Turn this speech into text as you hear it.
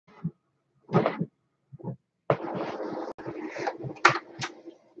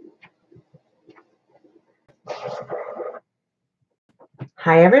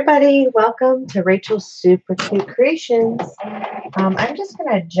Hi, everybody. Welcome to Rachel's Super Cute Creations. I'm just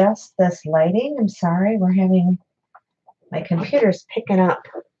going to adjust this lighting. I'm sorry, my computer's picking up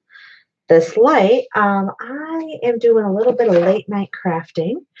this light. I am doing a little bit of late night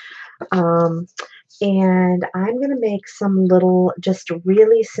crafting, um, and I'm going to make some little, just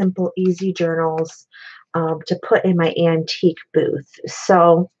really simple, easy journals to put in my antique booth.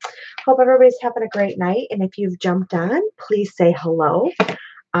 So, hope everybody's having a great night. And if you've jumped on, please say hello.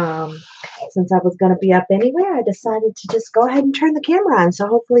 Um, since I was going to be up anyway, I decided to just go ahead and turn the camera on. So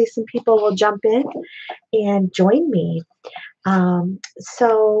hopefully some people will jump in and join me.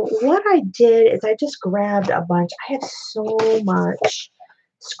 So what I did is I just grabbed a bunch. I have so much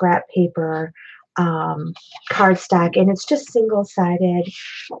scrap paper, cardstock, and it's just single-sided,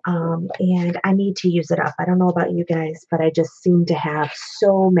 and I need to use it up. I don't know about you guys, but I just seem to have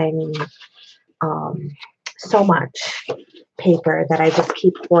so much paper that I just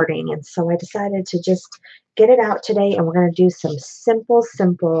keep hoarding. And so I decided to just get it out today, and we're going to do some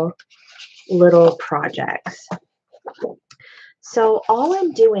simple little projects. So all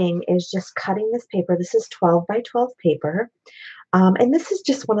I'm doing is just cutting this paper. This is 12 by 12 paper. And this is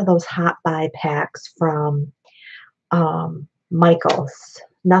just one of those hot buy packs from Michael's.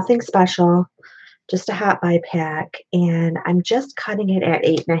 Nothing special, just a hot buy pack. And I'm just cutting it at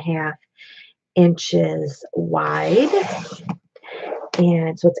 8.5 inches wide.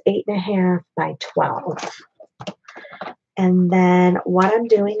 And so it's 8.5 by 12. And then what I'm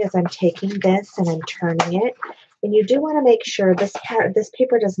doing is I'm taking this and I'm turning it. And you do want to make sure this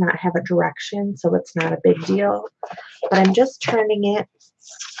paper does not have a direction, so it's not a big deal. But I'm just turning it,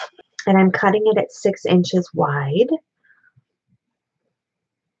 and I'm cutting it at 6 inches wide.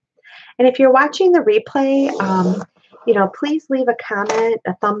 And if you're watching the replay, please leave a comment,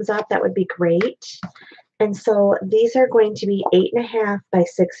 a thumbs up. That would be great. And so these are going to be 8.5 by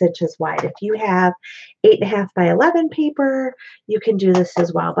 6 inches wide. If you have 8.5 by 11 paper, you can do this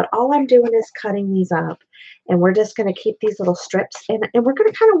as well. But all I'm doing is cutting these up, and we're just going to keep these little strips, and we're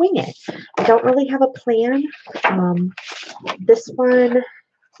going to kind of wing it. I don't really have a plan. This one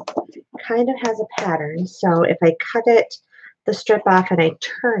kind of has a pattern. So if I cut the strip off and I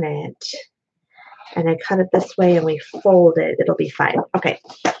turn it, and I cut it this way and we fold it, it'll be fine. Okay,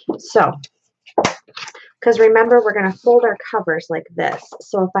 so because remember, we're going to fold our covers like this.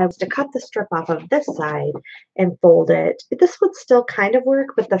 So if I was to cut the strip off of this side and fold it, this would still kind of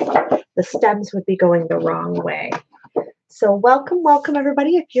work, but the stems would be going the wrong way. So welcome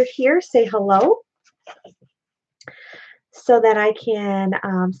everybody. If you're here, say hello so that I can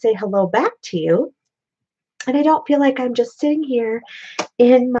say hello back to you. And I don't feel like I'm just sitting here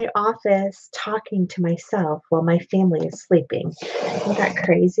in my office talking to myself while my family is sleeping. Isn't that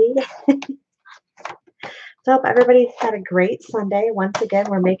crazy? So I hope everybody's had a great Sunday. Once again,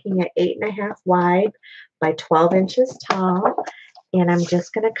 we're making it 8.5 wide by 12 inches tall. And I'm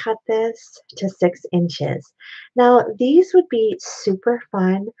just going to cut this to 6 inches. Now, these would be super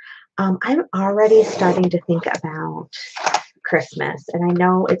fun. I'm already starting to think about Christmas. And I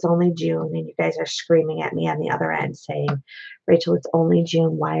know it's only June, and you guys are screaming at me on the other end saying, Rachel, it's only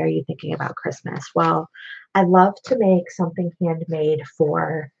June. Why are you thinking about Christmas? Well, I love to make something handmade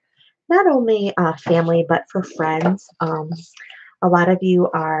for not only family, but for friends. A lot of you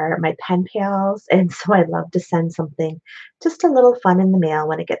are my pen pals, and so I love to send something just a little fun in the mail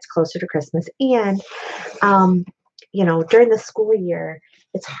when it gets closer to Christmas. And, during the school year,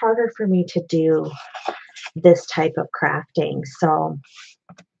 it's harder for me to do this type of crafting. So,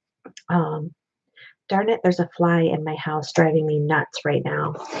 darn it, there's a fly in my house driving me nuts right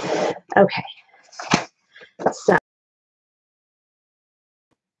now. Okay, so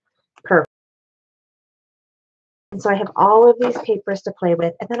perfect. And so I have all of these papers to play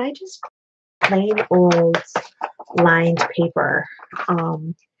with, and then I just plain old lined paper.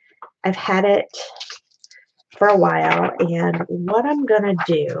 I've had it for a while, and what I'm going to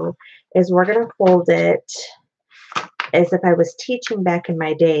do is we're going to fold it as if I was teaching back in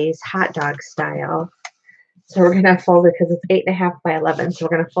my days, hot dog style. So we're going to fold it because it's 8.5 by 11. So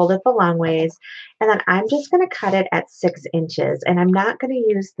we're going to fold it the long ways, and then I'm just going to cut it at 6 inches, and I'm not going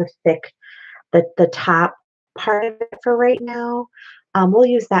to use the thick, the top part of it for right now. We'll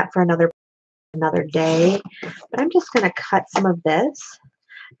use that for another day, but I'm just going to cut some of this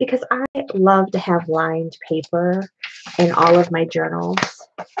because I love to have lined paper in all of my journals.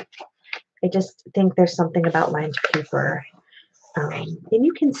 I just think there's something about lined paper. And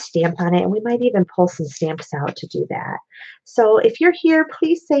you can stamp on it, and we might even pull some stamps out to do that. So if you're here,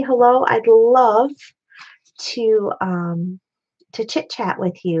 please say hello. I'd love to chit chat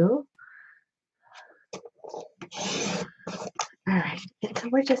with you. All right, and so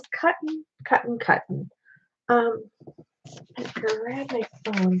we're just cutting, cutting, cutting. Um, I'm gonna grab my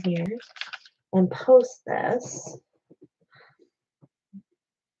phone here and post this.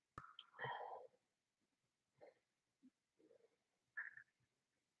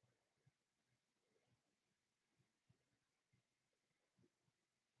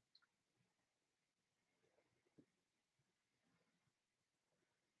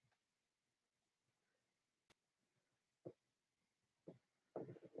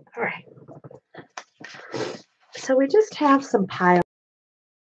 All right, so we just have some piles,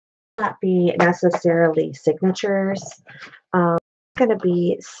 not be necessarily signatures. Going to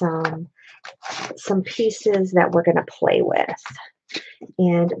be some pieces that we're going to play with.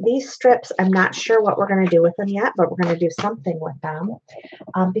 And these strips, I'm not sure what we're going to do with them yet, but we're going to do something with them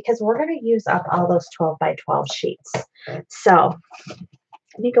because we're going to use up all those 12 by 12 sheets. So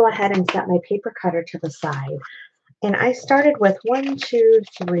let me go ahead and set my paper cutter to the side. And I started with 1, 2,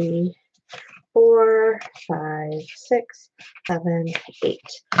 3, 4, 5, 6, 7, 8.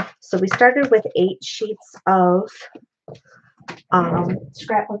 So we started with 8 sheets of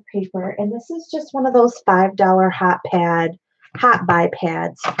scrapbook paper, and this is just one of those $5 hot buy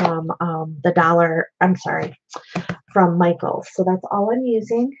pads from from Michael's. So that's all I'm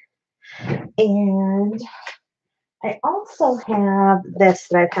using. And I also have this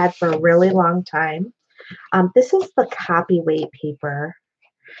that I've had for a really long time. This is the copy weight paper.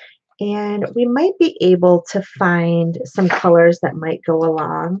 And we might be able to find some colors that might go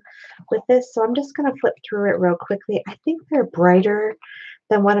along with this. So I'm just going to flip through it real quickly. I think they're brighter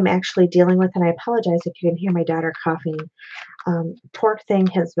than what I'm actually dealing with. And I apologize if you can hear my daughter coughing. Poor thing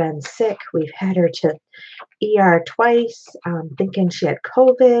has been sick. We've had her to ER twice, thinking she had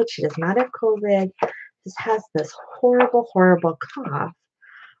COVID. She does not have COVID. Just has this horrible, horrible cough.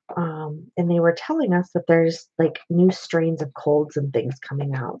 And they were telling us that there's like new strains of colds and things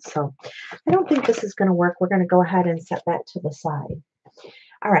coming out. So I don't think this is going to work. We're going to go ahead and set that to the side.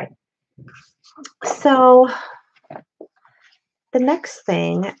 All right. So the next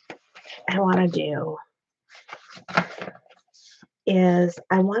thing I want to do is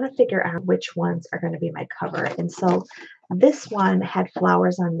I want to figure out which ones are going to be my cover. And so this one had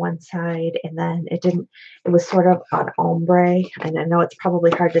flowers on one side and then it was sort of an ombre. And I know it's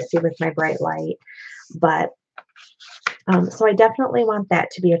probably hard to see with my bright light, but so I definitely want that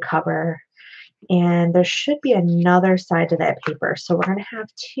to be a cover. And there should be another side to that paper. So we're going to have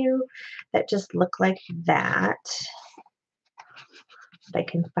 2 that just look like that. If I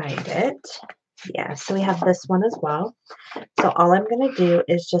can find it. Yeah, so we have this one as well. So all I'm going to do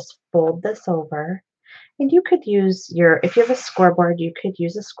is just fold this over. And you could use if you have a scoreboard, you could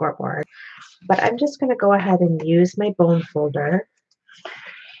use a scoreboard. But I'm just going to go ahead and use my bone folder.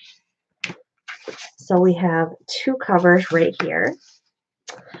 So we have 2 covers right here.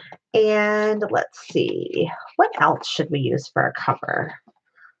 And let's see, what else should we use for a cover?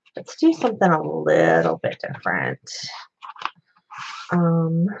 Let's do something a little bit different.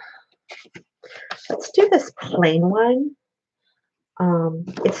 Let's do this plain one.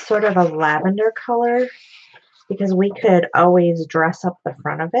 It's sort of a lavender color because we could always dress up the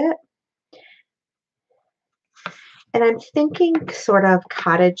front of it. And I'm thinking sort of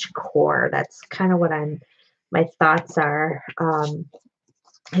cottage core. That's kind of what my thoughts are.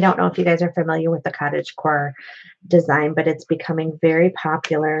 I don't know if you guys are familiar with the cottage core design, but it's becoming very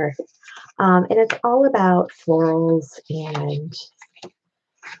popular. And it's all about florals and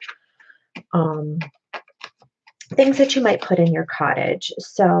things that you might put in your cottage.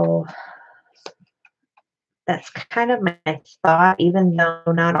 So that's kind of my thought, even though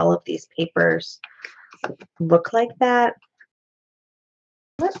not all of these papers look like that.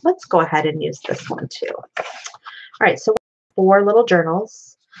 Let's go ahead and use this one too. All right, so 4 little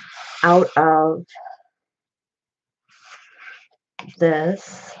journals out of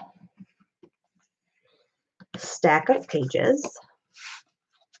this stack of pages.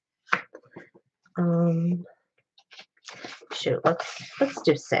 Shoot, let's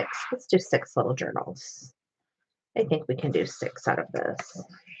do 6. Let's do 6 little journals. I think we can do 6 out of this.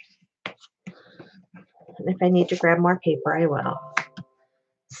 And if I need to grab more paper, I will.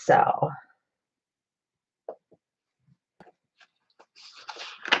 So,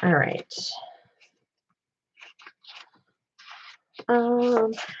 all right.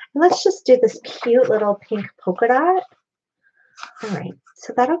 Let's just do this cute little pink polka dot. All right,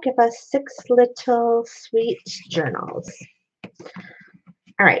 so that'll give us 6 little sweet journals.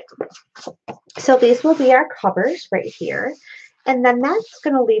 All right, so these will be our covers right here. And then that's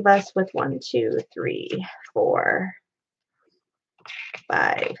going to leave us with 1, 2, 3, 4,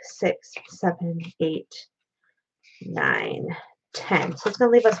 5, 6, 7, 8, 9, 10. So it's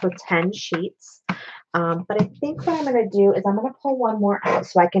going to leave us with 10 sheets. But I think what I'm going to do is I'm going to pull one more out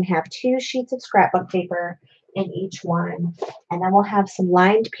so I can have 2 sheets of scrapbook paper in each one. And then we'll have some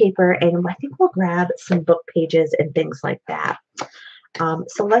lined paper, and I think we'll grab some book pages and things like that.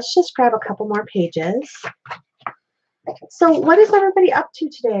 So let's just grab a couple more pages. So what is everybody up to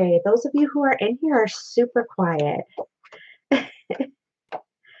today? Those of you who are in here are super quiet.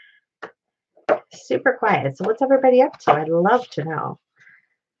 Super quiet. So what's everybody up to? I'd love to know.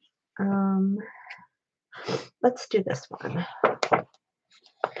 Let's do this one.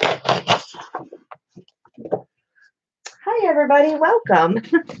 Hi, everybody. Welcome.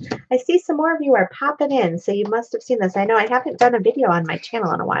 I see some more of you are popping in, so you must have seen this. I know I haven't done a video on my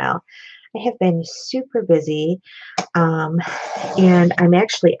channel in a while. I have been super busy, and I'm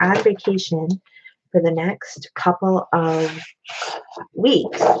actually on vacation for the next couple of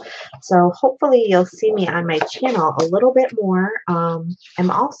weeks. So hopefully you'll see me on my channel a little bit more. I'm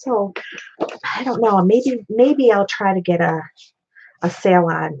also, I don't know, maybe I'll try to get a sale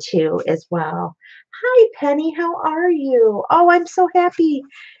on too as well. Hi, Penny. How are you? Oh, I'm so happy.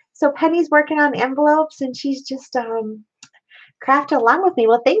 So Penny's working on envelopes and she's just crafting along with me.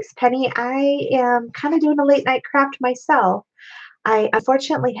 Well, thanks, Penny. I am kind of doing a late night craft myself. I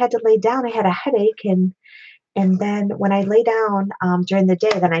unfortunately had to lay down. I had a headache, and then when I lay down during the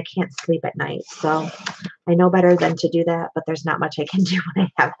day, then I can't sleep at night. So I know better than to do that, but there's not much I can do when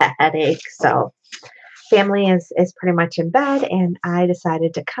I have a headache. So family is pretty much in bed, and I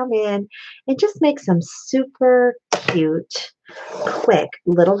decided to come in and just make some super cute, quick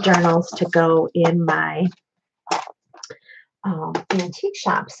little journals to go in my antique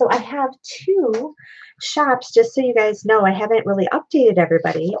shop. So I have 2 shops, just so you guys know. I haven't really updated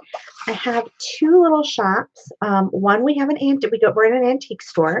everybody. I have 2 little shops. One, we have we're in an antique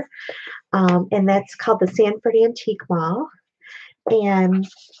store, and that's called the Sanford Antique Mall. And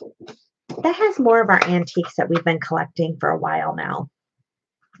that has more of our antiques that we've been collecting for a while now.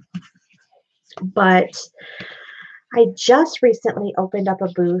 But I just recently opened up a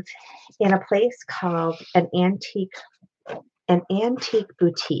booth in a place called an antique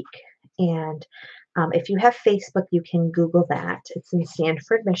boutique. And if you have Facebook, you can Google that. It's in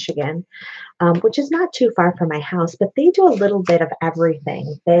Sanford, Michigan, which is not too far from my house, but they do a little bit of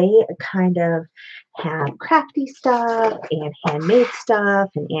everything. They kind of have crafty stuff and handmade stuff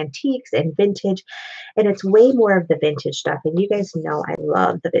and antiques and vintage, and it's way more of the vintage stuff. And you guys know I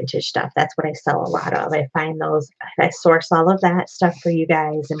love the vintage stuff. That's what I sell a lot of. I source all of that stuff for you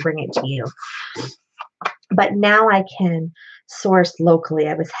guys and bring it to you. But now I can source locally.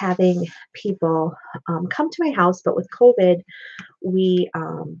 I was having people come to my house, but with COVID, we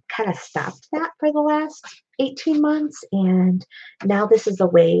kind of stopped that for the last 18 months. And now this is a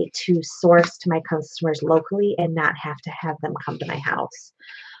way to source to my customers locally and not have to have them come to my house.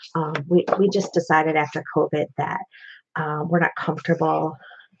 We just decided after COVID that we're not comfortable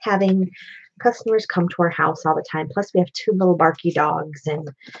having customers come to our house all the time. Plus, we have 2 little barky dogs,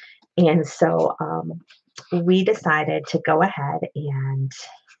 and so we decided to go ahead and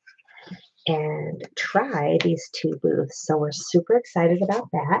try these 2 booths. So we're super excited about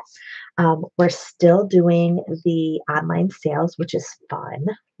that. We're still doing the online sales, which is fun.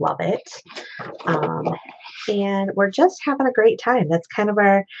 Love it. And we're just having a great time. That's kind of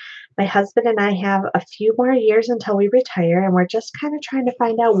my husband and I have a few more years until we retire, and we're just kind of trying to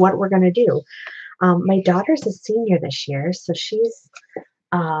find out what we're going to do. My daughter's a senior this year, so she's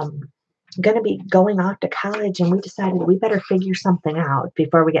going to be going off to college, and we decided we better figure something out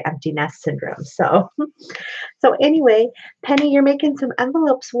before we get empty nest syndrome. So anyway, Penny, you're making some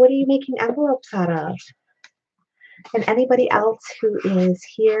envelopes. What are you making envelopes out of? And anybody else who is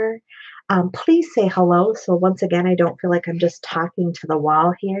here, please say hello. So once again, I don't feel like I'm just talking to the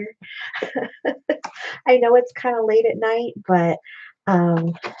wall here. I know it's kind of late at night, but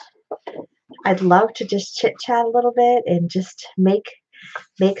I'd love to just chit chat a little bit and just make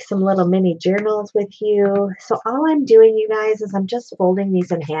some little mini journals with you. So all I'm doing, you guys, is I'm just folding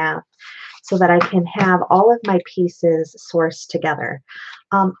these in half so that I can have all of my pieces sourced together.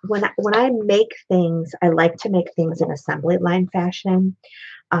 When I make things, I like to make things in assembly line fashion.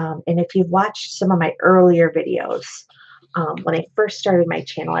 And if you've watched some of my earlier videos, when I first started my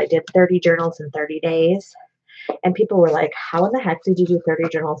channel, I did 30 journals in 30 days. And people were like, how in the heck did you do 30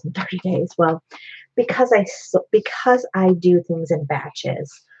 journals in 30 days? Well, because I do things in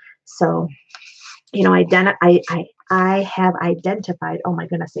batches. So, you know, I have identified, oh my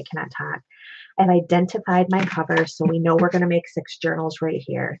goodness, I cannot talk. I've identified my covers, so we know we're going to make 6 journals right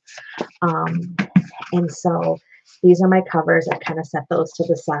here. And so These are my covers. I kind of set those to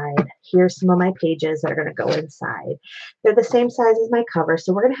the side. Here's some of my pages that are going to go inside. They're the same size as my cover,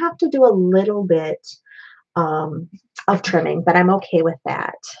 so we're going to have to do a little bit of trimming, but I'm okay with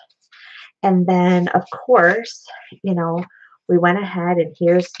that. And then, of course, you know, we went ahead and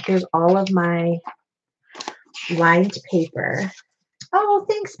here's all of my lined paper. Oh,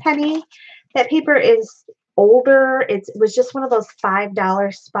 thanks, Penny. That paper is older. It was just one of those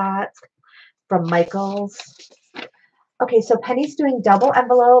 $5 spots from Michael's. Okay, so Penny's doing double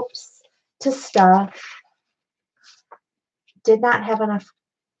envelopes to stuff. Did not have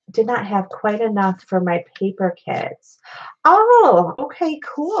quite enough for my paper kits. Oh, okay,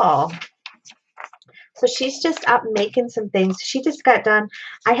 cool. So she's just up making some things. She just got done.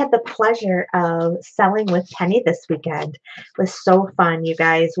 I had the pleasure of selling with Penny this weekend. It was so fun, you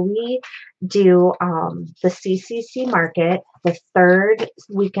guys. We do the CCC market the third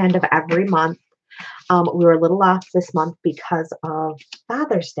weekend of every month. We were a little off this month because of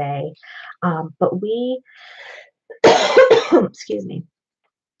Father's Day, but we, excuse me,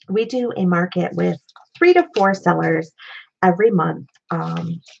 we do a market with 3 to 4 sellers every month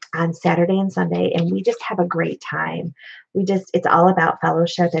on Saturday and Sunday, and we just have a great time. It's all about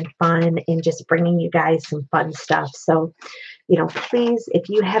fellowship and fun and just bringing you guys some fun stuff. So, you know, please, if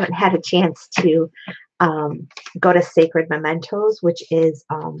you haven't had a chance to go to Sacred Mementos, which is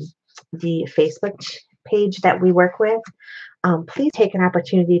the Facebook page that we work with, please take an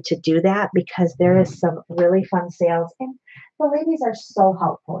opportunity to do that because there is some really fun sales and the ladies are so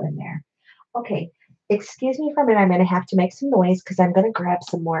helpful in there. Okay, excuse me for a minute. I'm going to have to make some noise because I'm going to grab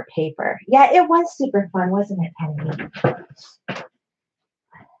some more paper. Yeah, it was super fun, wasn't it, Penny? It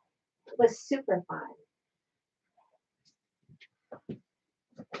was super fun.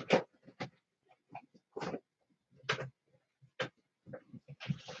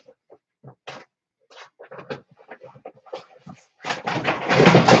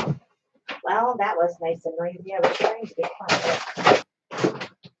 Well, that was nice and noisy. I was trying to be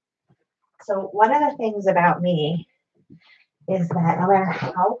quiet. So one of the things about me is that no matter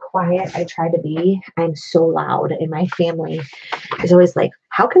how quiet I try to be, I'm so loud. And my family is always like,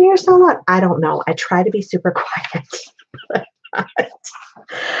 how come you're so loud? I don't know. I try to be super quiet.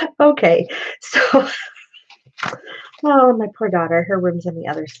 Okay, so, oh, my poor daughter, her room's on the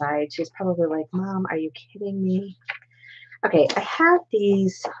other side. She's probably like, Mom, are you kidding me? Okay, I have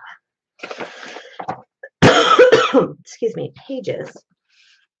these, excuse me, pages.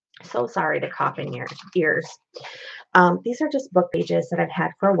 So sorry to cough in your ears. These are just book pages that I've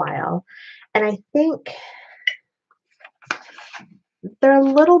had for a while. And I think they're a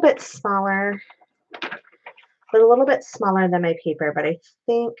little bit smaller. They're a little bit smaller than my paper, but I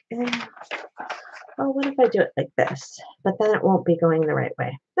think, oh, what if I do it like this? But then it won't be going the right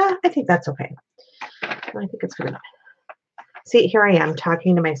way. I think that's okay. I think it's good enough. See, here I am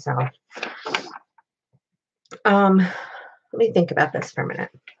talking to myself. Let me think about this for a minute.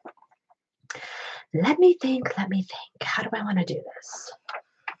 Let me think. How do I want to do this?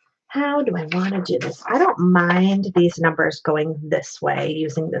 How do I want to do this? I don't mind these numbers going this way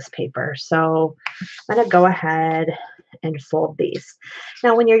using this paper. So I'm going to go ahead and fold these.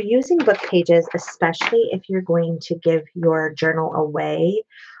 Now, when you're using book pages, especially if you're going to give your journal away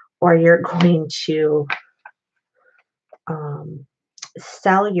or you're going to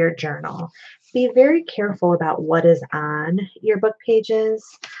sell your journal, be very careful about what is on your book pages.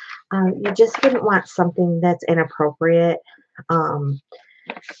 You just wouldn't want something that's inappropriate.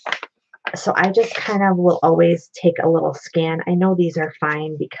 So I just kind of will always take a little scan. I know these are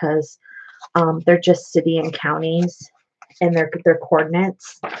fine because they're just city and counties and their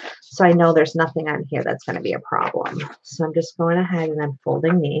coordinates. So I know there's nothing on here that's going to be a problem. So I'm just going ahead and I'm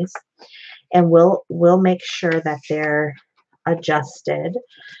folding these, and we'll make sure that they're adjusted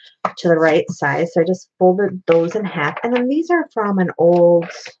to the right size. So I just folded those in half, and then these are from an old,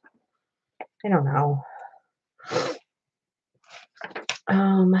 I don't know,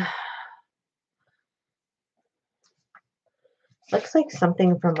 looks like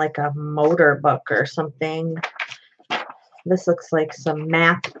something from like a motor book or something. This looks like some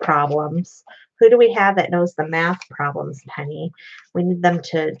math problems. Who do we have that knows the math problems, Penny? We need them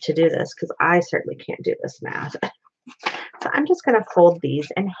to do this because I certainly can't do this math. So I'm just going to fold these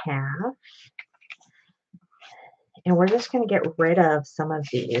in half. And we're just going to get rid of some of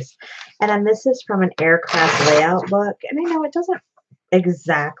these. And then this is from an aircraft layout book. And I know it doesn't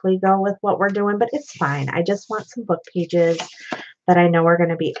exactly go with what we're doing, but it's fine. I just want some book pages that I know are going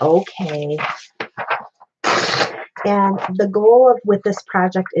to be okay. And the goal with this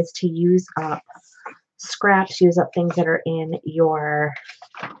project is to use up scraps, use up things that are in your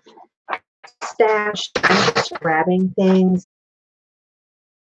stash. I'm just grabbing things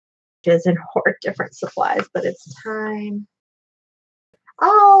and hoard different supplies, but it's time.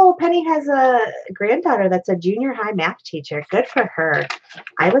 Oh, Penny has a granddaughter that's a junior high math teacher. Good for her.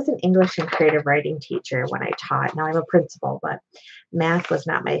 I was an English and creative writing teacher when I taught. Now I'm a principal, but math was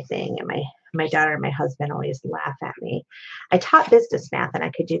not my thing. And my daughter and my husband always laugh at me. I taught business math and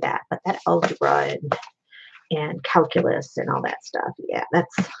I could do that, but that algebra and calculus and all that stuff, yeah,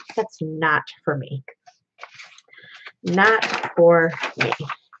 that's not for me. Not for me.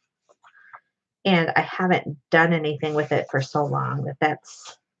 And I haven't done anything with it for so long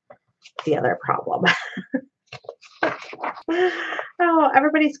that's the other problem. Oh,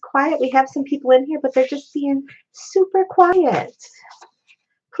 everybody's quiet. We have some people in here, but they're just being super quiet.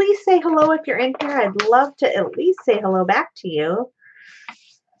 Please say hello if you're in here. I'd love to at least say hello back to you.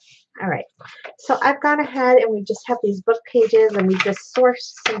 All right. So I've gone ahead and we just have these book pages and we just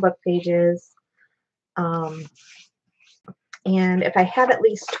sourced some book pages. And if I have at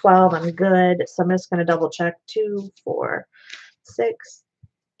least 12, I'm good. So I'm just going to double check 2, 4, 6,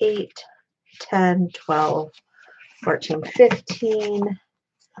 8, 10, 12, 14, 15.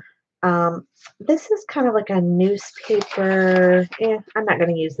 This is kind of like a newspaper. I'm not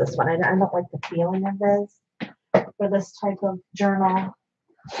going to use this one. I don't like the feeling of this for this type of journal.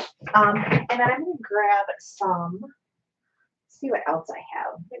 And then I'm going to grab some. See what else I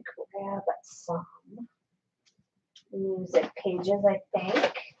have. I'm going to grab some music pages, I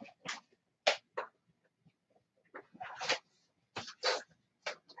think.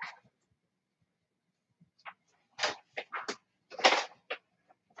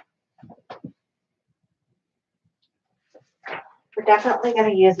 We're definitely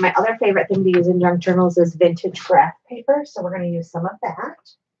going to use, my other favorite thing to use in junk journals is vintage graph paper. So we're going to use some of that.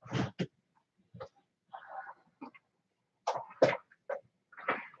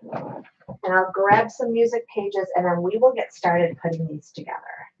 And I'll grab some music pages and then we will get started putting these together.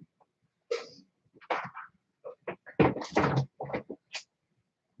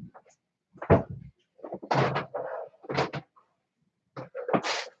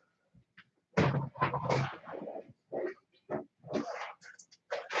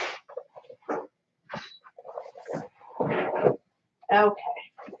 Okay.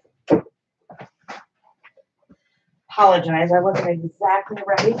 Apologize, I wasn't exactly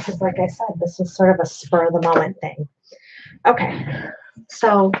ready because like I said, this was sort of a spur of the moment thing. Okay,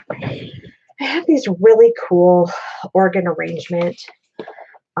 so I have these really cool organ arrangement.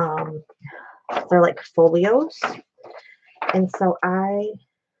 They're like folios. And so I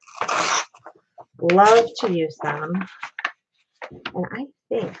love to use them. And I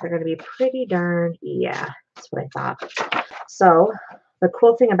think they're going to be pretty darn, yeah, that's what I thought. So the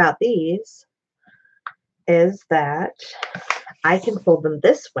cool thing about these is that I can fold them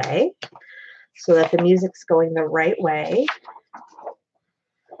this way so that the music's going the right way.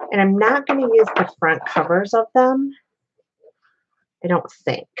 And I'm not going to use the front covers of them. I don't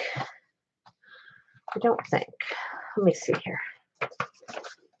think. Let me see here.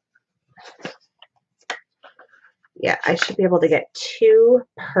 Yeah, I should be able to get 2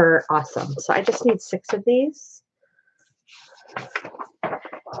 per. Awesome. So I just need 6 of these.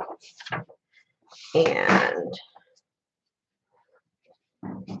 And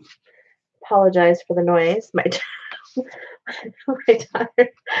apologize for the noise. My daughter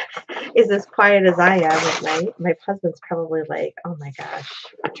is as quiet as I am at night. My husband's probably like, oh my gosh,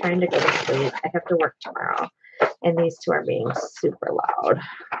 I'm trying to go to sleep. I have to work tomorrow. And these 2 are being super loud.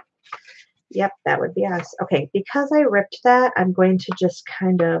 Yep, that would be us. Okay, because I ripped that, I'm going to just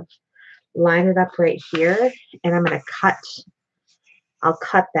kind of line it up right here. And I'm going to I'll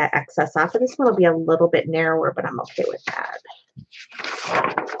cut that excess off. And this one will be a little bit narrower, but I'm okay with that.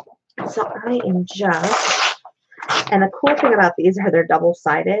 So I am just, and the cool thing about these are they're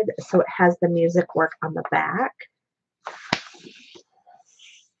double-sided, so it has the music work on the back.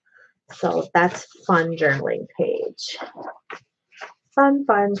 So that's fun journaling page. Fun,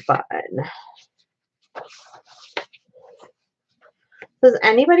 fun, fun. Does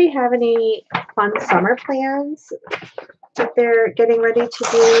anybody have any fun summer plans that they're getting ready to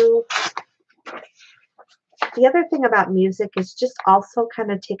do? The other thing about music is just also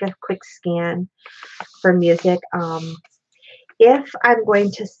kind of take a quick scan for music. If I'm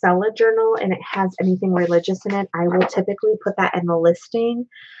going to sell a journal and it has anything religious in it, I will typically put that in the listing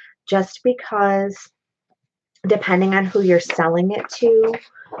just because depending on who you're selling it to,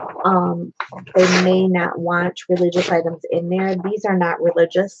 they may not want religious items in there. These are not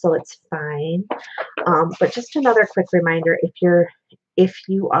religious, so it's fine. But just another quick reminder, if you're if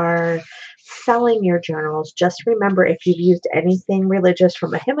you are selling your journals, just remember if you've used anything religious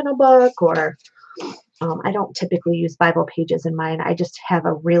from a hymnal book or I don't typically use Bible pages in mine. I just have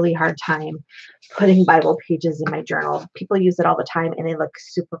a really hard time putting Bible pages in my journal. People use it all the time and they look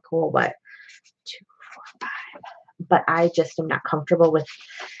super cool, but 2, 4, 5. But I just am not comfortable with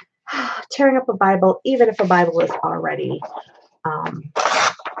tearing up a Bible, even if a Bible um,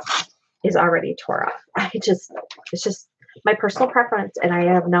 is already tore up. It's just my personal preference, and I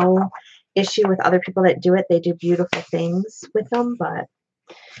have no issue with other people that do it. They do beautiful things with them, but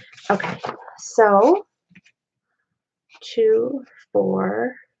okay. So 2,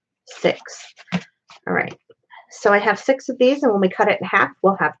 4, 6. All right. So I have 6 of these, and when we cut it in half,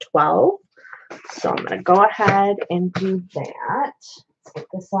 we'll have 12. So I'm going to go ahead and do that. Let's get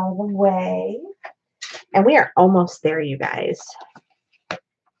this out of the way. And we are almost there, you guys.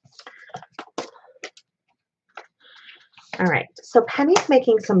 All right. So Penny's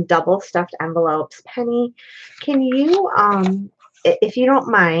making some double stuffed envelopes. Penny, can you, if you don't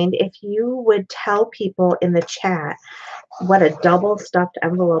mind, if you would tell people in the chat what a double stuffed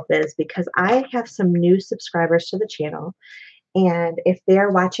envelope is, because I have some new subscribers to the channel. And if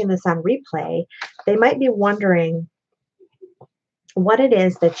they're watching this on replay, they might be wondering what it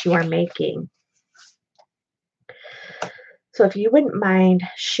is that you are making. So if you wouldn't mind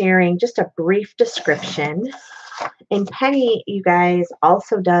sharing just a brief description. And Penny, you guys,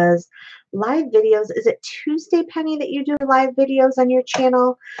 also does live videos. Is it Tuesday, Penny, that you do live videos on your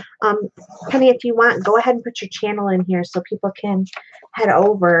channel? Penny, if you want, go ahead and put your channel in here so people can head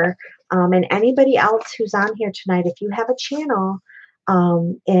over. And anybody else who's on here tonight, if you have a channel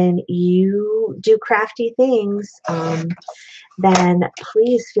and you do crafty things, then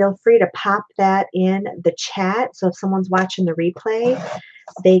please feel free to pop that in the chat. So if someone's watching the replay,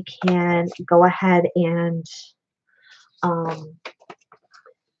 they can go ahead and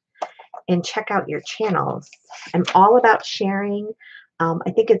check out your channels. I'm all about sharing.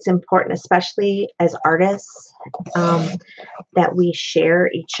 I think it's important, especially as artists, that we share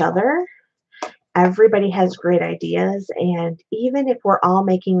each other. Everybody has great ideas, and even if we're all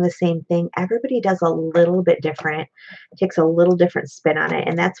making the same thing, everybody does a little bit different, takes a little different spin on it,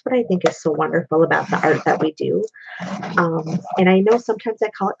 and that's what I think is so wonderful about the art that we do. And I know sometimes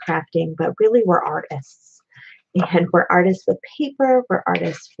I call it crafting, but really we're artists. And we're artists with paper, we're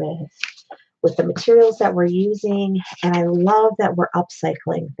artists with the materials that we're using, and I love that we're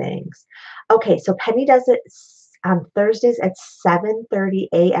upcycling things. Okay, so Penny does it on Thursdays at 7:30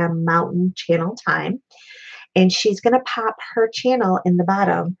 a.m. Mountain Channel time, and she's going to pop her channel in the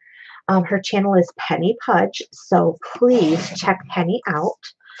bottom. Her channel is Penny Pudge, so please check Penny out.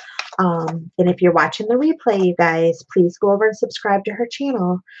 And if you're watching the replay, you guys, please go over and subscribe to her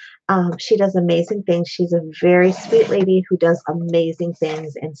channel. She does amazing things. She's a very sweet lady who does amazing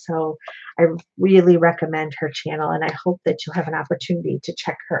things. And so I really recommend her channel, and I hope that you'll have an opportunity to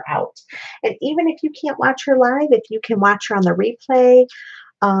check her out. And even if you can't watch her live, if you can watch her on the replay,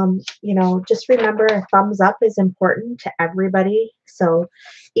 just remember a thumbs up is important to everybody. So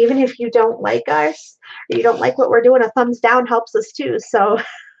even if you don't like us or you don't like what we're doing, a thumbs down helps us too. So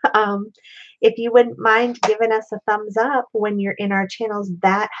if you wouldn't mind giving us a thumbs up when you're in our channels,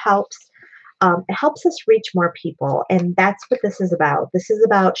 that helps. It helps us reach more people, and that's what this is about. This is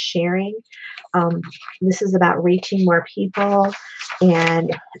about sharing. This is about reaching more people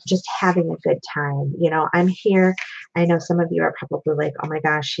and just having a good time. I'm here. I know some of you are probably like, oh my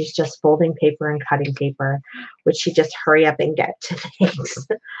gosh, she's just folding paper and cutting paper. Would she just hurry up and get to things?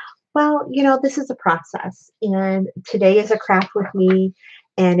 Well, this is a process, and today is a craft with me.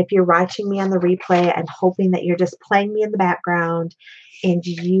 And if you're watching me on the replay, I'm hoping that you're just playing me in the background and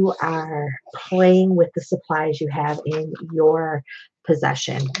you are playing with the supplies you have in your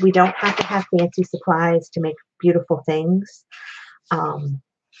possession. We don't have to have fancy supplies to make beautiful things. And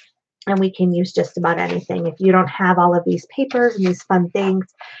we can use just about anything. If you don't have all of these papers and these fun things,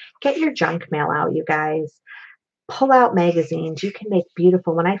 get your junk mail out, you guys. Pull out magazines. You can make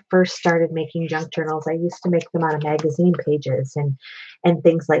beautiful. When I first started making junk journals, I used to make them out of magazine pages and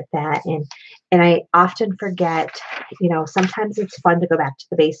things like that. And I often forget, sometimes it's fun to go back to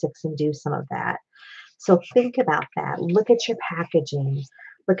the basics and do some of that. So think about that. Look at your packaging.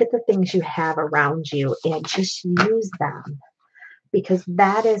 Look at the things you have around you and just use them, because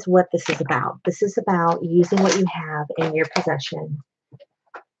that is what this is about. This is about using what you have in your possession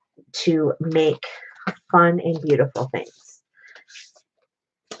to make fun and beautiful things.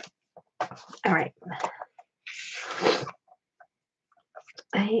 All right.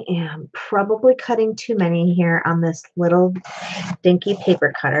 I am probably cutting too many here on this little dinky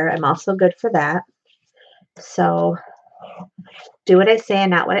paper cutter. I'm also good for that. So Do what I say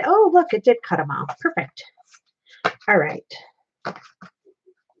and not what I, oh, look, it did cut them off. Perfect. All right.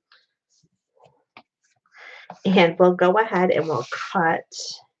 And we'll go ahead and we'll cut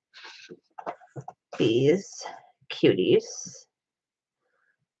these cuties.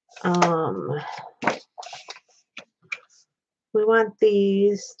 We want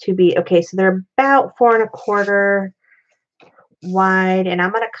these to be, okay, so they're about 4 1/4 wide, and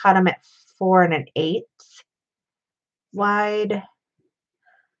I'm going to cut them at 4 1/8 wide,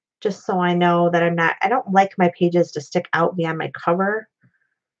 just so I know that I don't like my pages to stick out beyond my cover.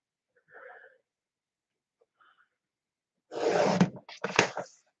 So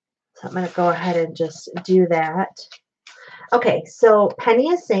I'm going to go ahead and just do that. Okay, so Penny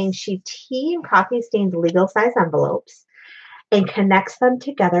is saying she tea and coffee stains legal size envelopes and connects them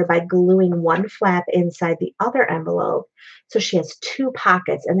together by gluing one flap inside the other envelope. So she has 2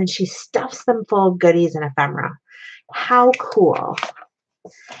 pockets, and then she stuffs them full of goodies and ephemera. How cool.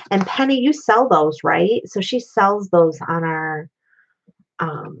 And Penny, you sell those, right? So she sells those on our,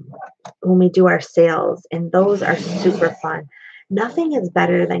 when we do our sales, and those are super fun. Nothing is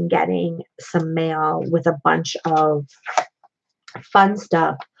better than getting some mail with a bunch of fun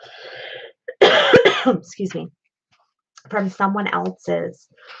stuff, excuse me, from someone else's.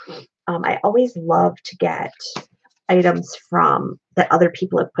 I always love to get items from that other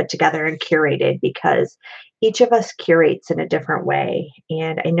people have put together and curated, because each of us curates in a different way.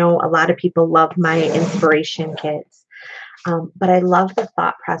 And I know a lot of people love my inspiration kits, but I love the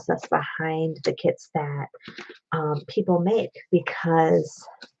thought process behind the kits that people make, because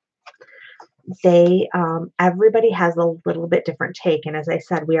they everybody has a little bit different take. And as I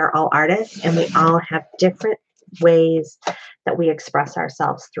said, we are all artists, and we all have different ways that we express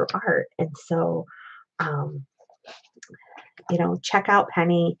ourselves through art. And so you know, check out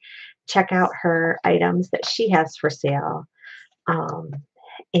Penny, check out her items that she has for sale.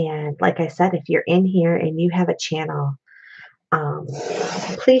 And like I said, if you're in here and you have a channel,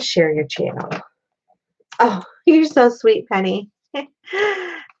 please share your channel. Oh, you're so sweet, Penny.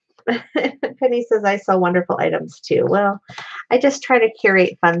 Penny says, I sell wonderful items too. Well, I just try to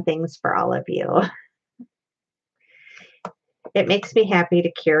curate fun things for all of you. It makes me happy to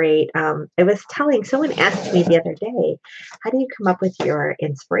curate. I was telling, someone asked me the other day, how do you come up with your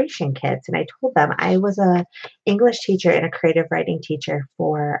inspiration kits? And I told them I was a English teacher and a creative writing teacher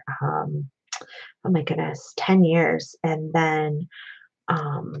for, oh my goodness, 10 years. And then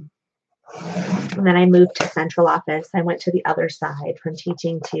I moved to central office. I went to the other side from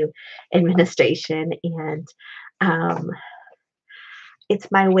teaching to administration. And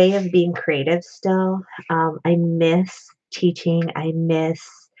it's my way of being creative still. I miss teaching. I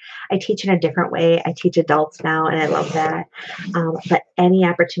teach in a different way. I teach adults now, and I love that. But any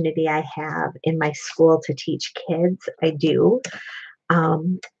opportunity I have in my school to teach kids, I do.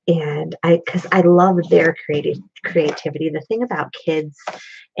 And because I love their creativity. The thing about kids,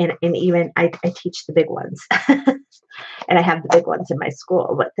 and even I teach the big ones, and I have the big ones in my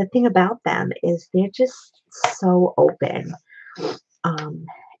school. But the thing about them is they're just so open.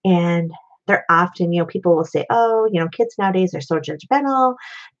 And they're often, people will say, oh, kids nowadays are so judgmental.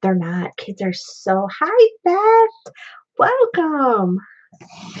 They're not. Kids are so, hi, Beth, welcome.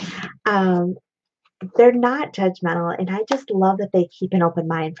 They're not judgmental, and I just love that they keep an open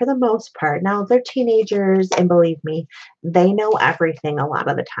mind for the most part. Now, they're teenagers, and believe me, they know everything a lot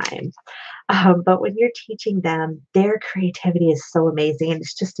of the time. But when you're teaching them, their creativity is so amazing, and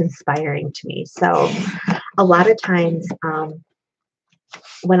it's just inspiring to me. So a lot of times,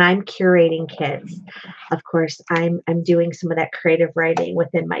 when I'm curating kits, of course, I'm doing some of that creative writing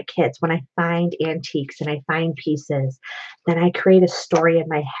within my kits. When I find antiques and I find pieces, then I create a story in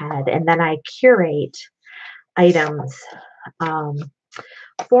my head, and then I curate items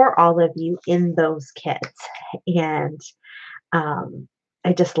for all of you in those kits. And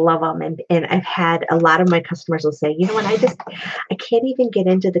I just love them. And I've had a lot of my customers will say, you know what, I can't even get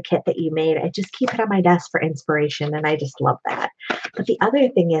into the kit that you made. I just keep it on my desk for inspiration. And I just love that. But the other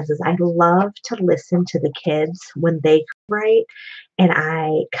thing is I love to listen to the kids when they write, and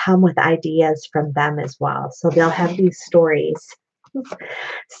I come with ideas from them as well. So they'll have these stories.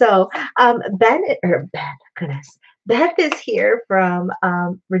 So Beth is here from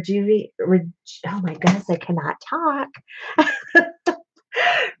oh my goodness, I cannot talk.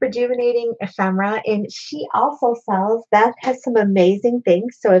 Rejuvenating Ephemera, and she also sells. Beth has some amazing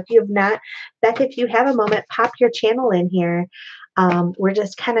things. So if you have not, Beth, if you have a moment, pop your channel in here. We're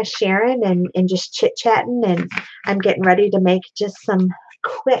just kind of sharing and just chit chatting, and I'm getting ready to make just some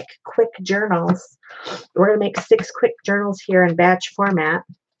quick journals. We're gonna make 6 quick journals here in batch format.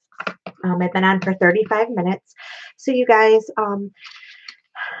 I've been on for 35 minutes. So you guys,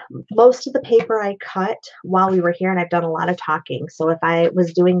 most of the paper I cut while we were here, and I've done a lot of talking. So if I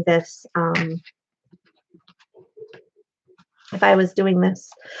was doing this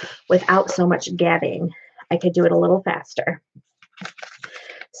without so much gabbing, I could do it a little faster.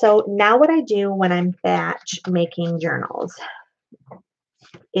 So now what I do when I'm batch making journals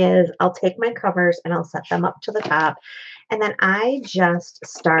is I'll take my covers and I'll set them up to the top, and then I just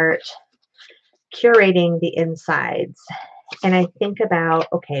start curating the insides. And I think about,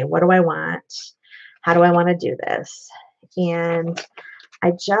 okay, what do I want? How do I want to do this? And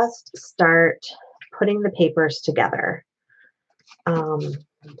I just start putting the papers together.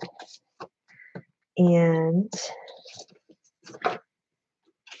 And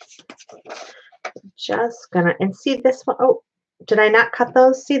just gonna, and see this one. Oh, did I not cut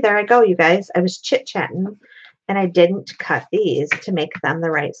those? See, there I go, you guys. I was chit-chatting and I didn't cut these to make them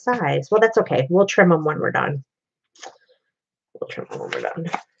the right size. Well, that's okay. We'll trim them when we're done. We'll trim them when we're done.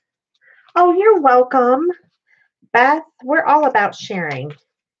 Oh, you're welcome, Beth. We're all about sharing.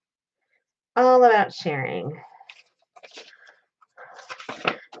 All about sharing.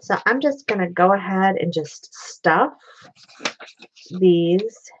 So I'm just going to go ahead and just stuff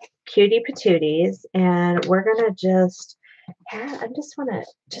these cutie patooties, and we're going to just I just want to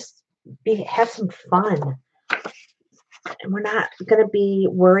just have some fun. And we're not going to be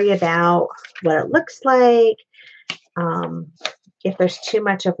worried about what it looks like. If there's too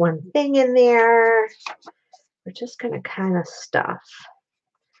much of one thing in there, we're just going to kind of stuff.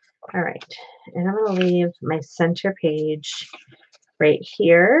 All right. And I'm going to leave my center page right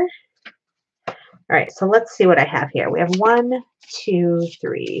here. All right. So let's see what I have here. We have 1, 2,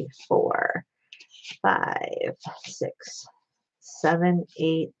 3, 4, 5, 6, 7,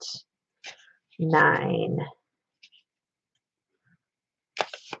 8, 9,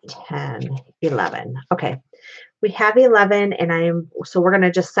 10, 11. Okay. We have 11, and so we're going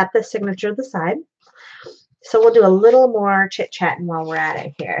to just set the signature to the side. So we'll do a little more chit-chatting while we're at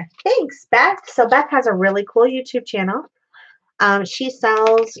it here. Thanks, Beth. So Beth has a really cool YouTube channel. She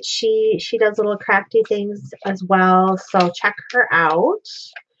does little crafty things as well. So check her out.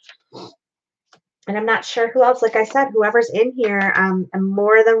 And I'm not sure who else, like I said, whoever's in here, I'm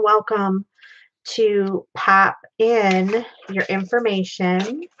more than welcome to pop in your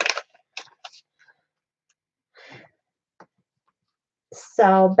information.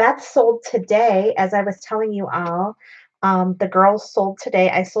 So Beth sold today, as I was telling you all. The girls sold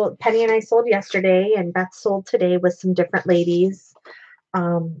today. Penny and I sold yesterday, and Beth sold today with some different ladies.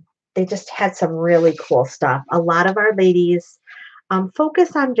 They just had some really cool stuff. A lot of our ladies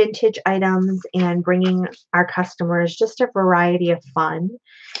focus on vintage items and bringing our customers just a variety of fun.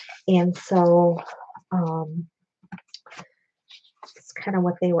 And so it's kind of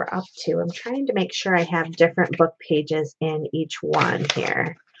what they were up to. I'm trying to make sure I have different book pages in each one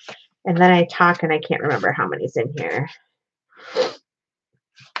here. And then I talk and I can't remember how many's in here.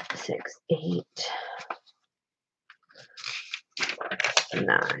 6, 8,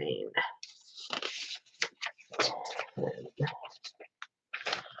 9, 10.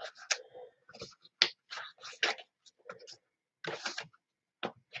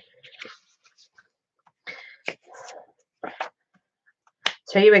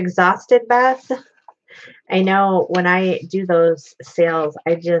 So are you exhausted, Beth? I know when I do those sales,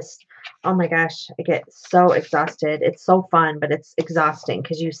 oh my gosh, I get so exhausted. It's so fun, but it's exhausting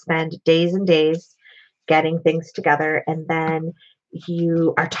because you spend days and days getting things together, and then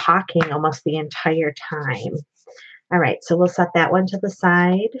you are talking almost the entire time. All right, so we'll set that one to the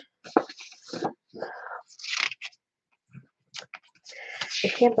side. I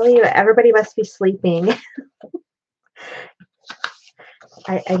can't believe it. Everybody must be sleeping.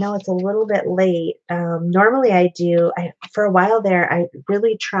 I know it's a little bit late. Normally for a while there, I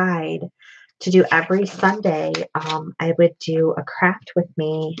really tried to do every Sunday. I would do a craft with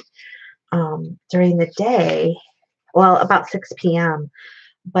me during the day, well, about 6 p.m.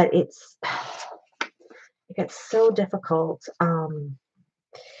 But it gets so difficult. Our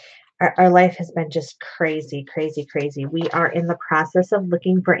life has been just crazy, crazy, crazy. We are in the process of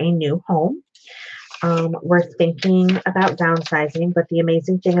looking for a new home. We're thinking about downsizing, but the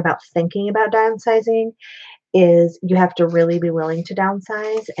amazing thing about thinking about downsizing is you have to really be willing to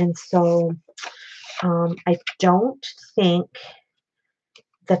downsize. And so I don't think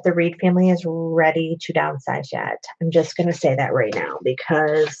that the Reed family is ready to downsize yet. I'm just going to say that right now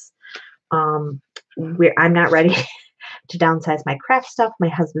because I'm not ready to downsize my craft stuff. My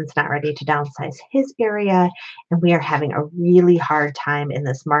husband's not ready to downsize his area, and we are having a really hard time in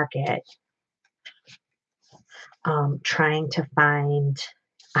this market trying to find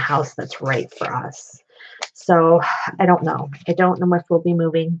a house that's right for us. So I don't know. I don't know if we'll be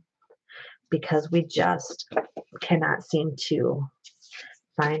moving because we just cannot seem to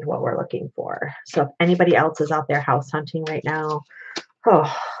find what we're looking for. So if anybody else is out there house hunting right now,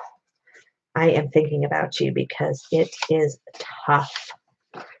 oh, I am thinking about you because it is tough,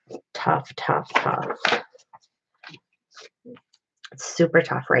 tough, tough, tough. It's super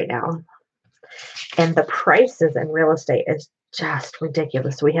tough right now. And the prices in real estate is just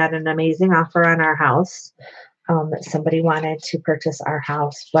ridiculous. We had an amazing offer on our house. Somebody wanted to purchase our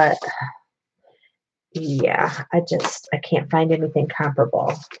house, but yeah, I can't find anything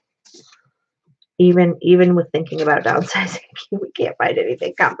comparable. Even with thinking about downsizing, we can't find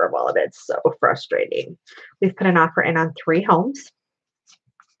anything comparable, and it's so frustrating. We've put an offer in on 3 homes.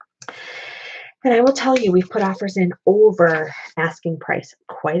 And I will tell you, we've put offers in over asking price,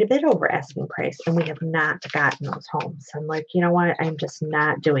 quite a bit over asking price, and we have not gotten those homes. I'm like, you know what? I'm just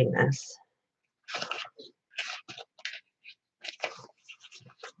not doing this.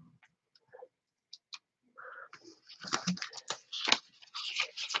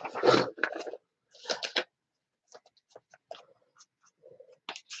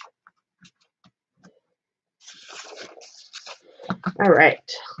 All right,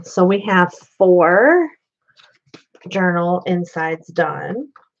 so we have 4 journal insides done.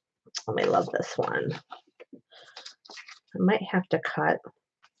 Oh, I love this one. I might have to cut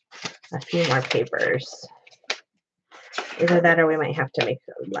a few more papers. Either that or we might have to make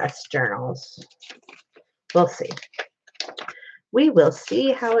less journals. We'll see. We will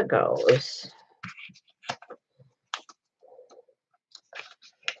see how it goes.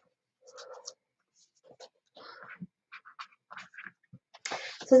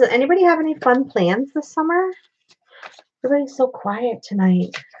 So does anybody have any fun plans this summer? Everybody's so quiet tonight.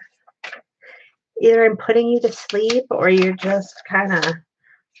 Either I'm putting you to sleep or you're just kind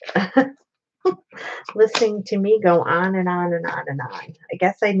of listening to me go on and on and on and on. I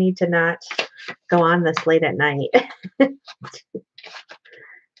guess I need to not go on this late at night. 4,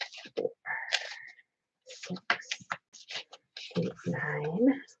 6, 8,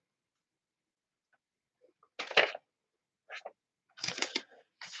 9.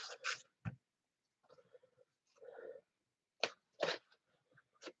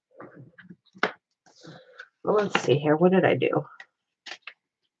 Well, let's see here. What did I do?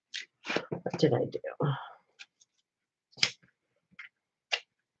 What did I do?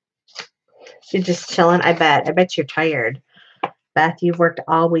 You're just chilling, I bet. I bet you're tired. Beth, you've worked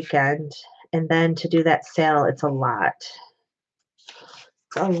all weekend. And then to do that sale, it's a lot.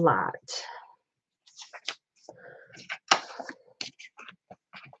 It's a lot.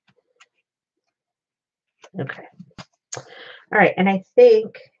 Okay. All right. And I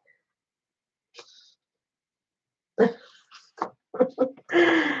think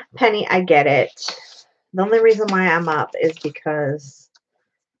Penny, I get it. The only reason why I'm up is because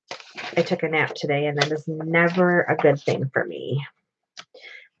I took a nap today, and that is never a good thing for me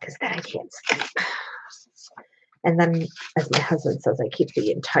because then I can't sleep. And then, as my husband says, I keep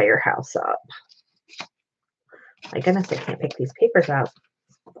the entire house up. My goodness, I can't pick these papers out.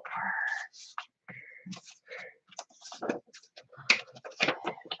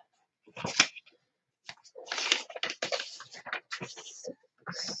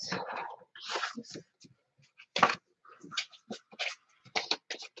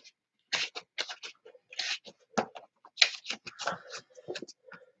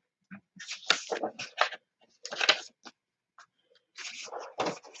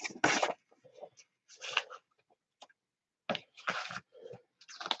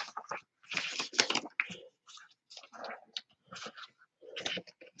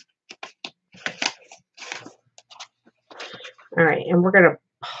 All right, and we're going to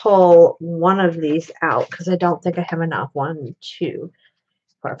pull one of these out because I don't think I have enough. 1, 2,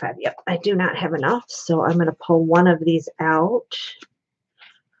 4, 5. Yep, I do not have enough, so I'm going to pull one of these out.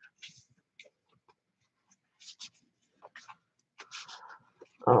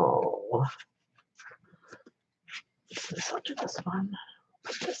 Oh, I'll do this one.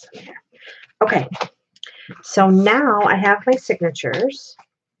 Put this in here. Okay, so now I have my signatures.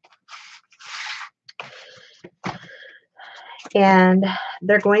 And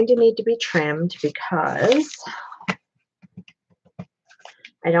they're going to need to be trimmed because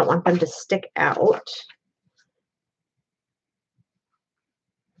I don't want them to stick out.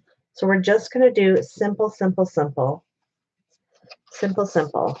 So we're just going to do simple, simple, simple. Simple,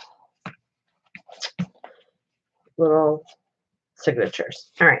 simple. Little signatures.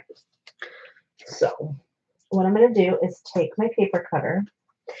 All right. So what I'm going to do is take my paper cutter.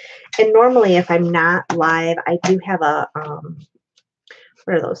 And normally if I'm not live, I do have a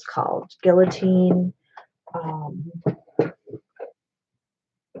what are those called? Guillotine,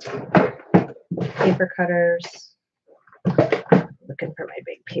 paper cutters. Looking for my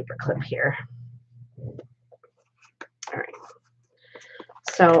big paper clip here. All right.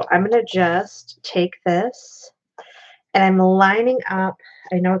 So I'm going to just take this and I'm lining up.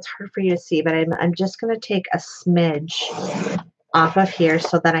 I know it's hard for you to see, but I'm just going to take a smidge off of here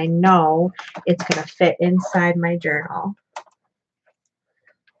so that I know it's going to fit inside my journal.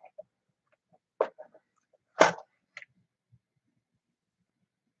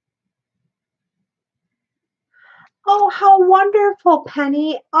 Oh, how wonderful,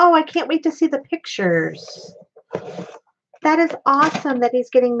 Penny. Oh, I can't wait to see the pictures. That is awesome that he's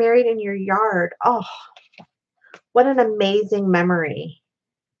getting married in your yard. Oh, what an amazing memory.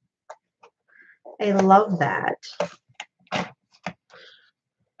 I love that. Okay.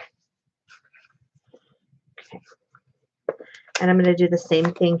 And I'm going to do the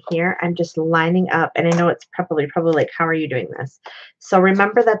same thing here. I'm just lining up, and I know it's probably like, how are you doing this? So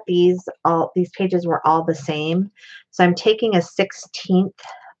remember that these pages were all the same. So I'm taking a 1/16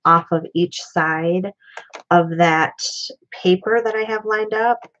 off of each side of that paper that I have lined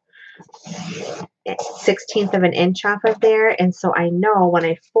up. 1/16 of an inch off of there. And so I know when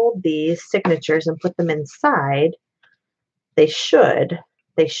I fold these signatures and put them inside, they should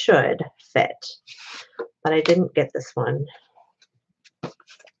fit. But I didn't get this one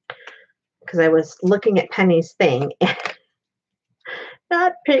because I was looking at Penny's thing and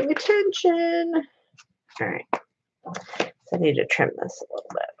not paying attention. All right. So I need to trim this a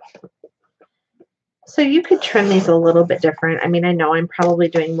little bit. So you could trim these a little bit different. I mean, I know I'm probably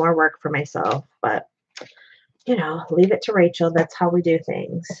doing more work for myself, but you know, leave it to Rachel. That's how we do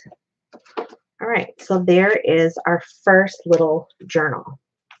things. All right, so there is our first little journal.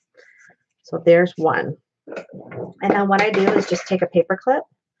 So there's one. And then what I do is just take a paper clip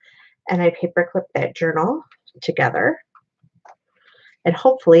and I paper clip that journal together. And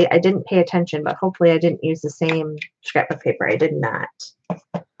hopefully, I didn't pay attention, but hopefully I didn't use the same scrapbook paper. I did not.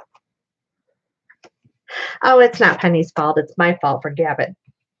 Oh, it's not Penny's fault. It's my fault for gabbing.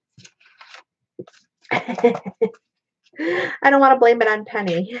 I don't want to blame it on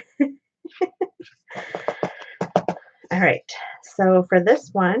Penny. All right, so for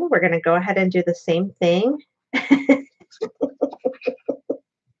this one, we're going to go ahead and do the same thing.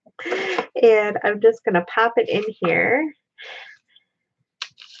 And I'm just going to pop it in here.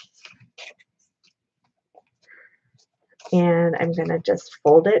 And I'm going to just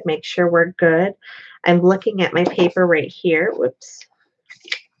fold it, make sure we're good. I'm looking at my paper right here. Whoops.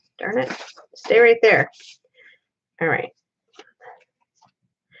 Darn it. Stay right there. All right.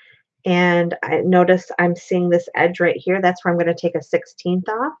 And I notice I'm seeing this edge right here. That's where I'm going to take a 1/16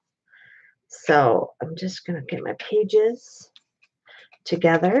 off. So I'm just going to get my pages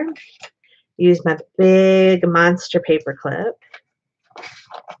together. Use my big monster paper clip.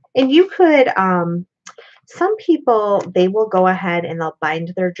 And you could, some people, they will go ahead and they'll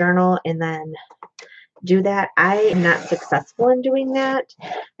bind their journal and then do that. I am not successful in doing that.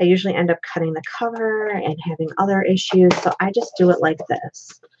 I usually end up cutting the cover and having other issues. So I just do it like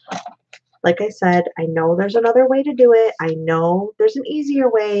this. Like I said, I know there's another way to do it. I know there's an easier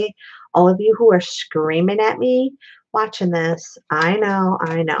way. All of you who are screaming at me watching this, I know,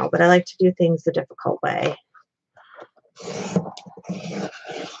 but I like to do things the difficult way.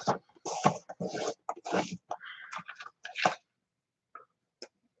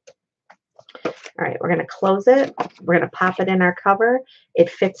 All right, we're going to close it. We're going to pop it in our cover. It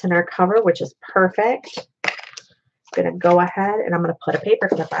fits in our cover, which is perfect. I'm going to go ahead and I'm going to put a paper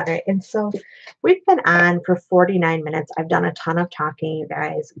clip on it. And so we've been on for 49 minutes. I've done a ton of talking, you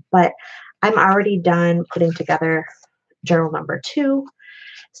guys, but I'm already done putting together journal number 2.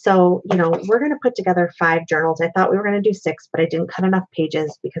 So, you know, we're going to put together 5 journals. I thought we were going to do 6, but I didn't cut enough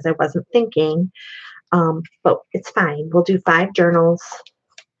pages because I wasn't thinking. But it's fine. We'll do 5 journals.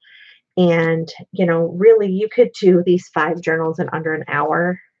 And, you know, really you could do these 5 journals in under an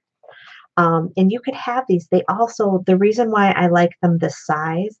hour. And you could have these. They also, the reason why I like them this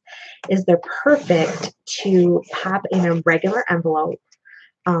size is they're perfect to pop in a regular envelope.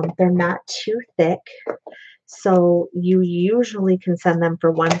 They're not too thick. So you usually can send them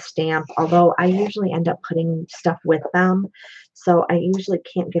for 1 stamp, although I usually end up putting stuff with them. So I usually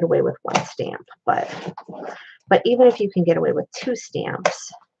can't get away with 1 stamp. But even if you can get away with 2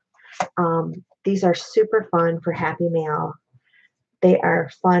 stamps, these are super fun for Happy Mail. They are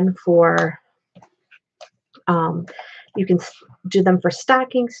fun for You can do them for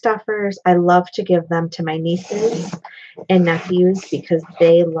stocking stuffers. I love to give them to my nieces and nephews because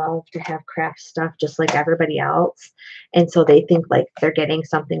they love to have craft stuff just like everybody else. And so they think like they're getting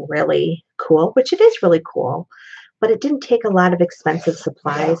something really cool, which it is really cool. But it didn't take a lot of expensive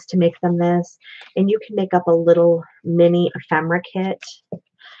supplies to make them this. And you can make up a little mini ephemera kit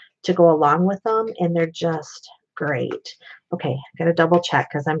to go along with them, and they're just great. Okay, I gotta double check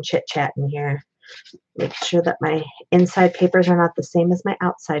because I'm chit-chatting here. Make sure that my inside papers are not the same as my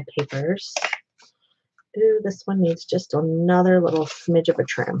outside papers. Ooh, this one needs just another little smidge of a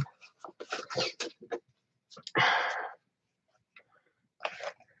trim.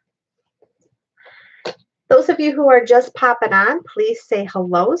 Those of you who are just popping on, please say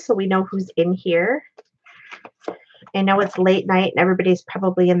hello so we know who's in here. I know it's late night and everybody's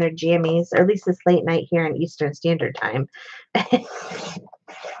probably in their jammies, or at least it's late night here in Eastern Standard Time.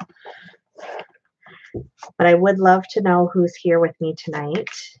 But I would love to know who's here with me tonight.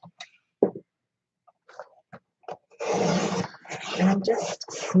 And I'm just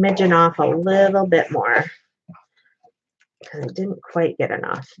smidging off a little bit more because I didn't quite get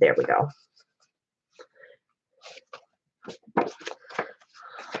enough. There we go.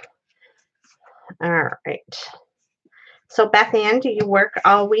 All right. So Beth Ann, do you work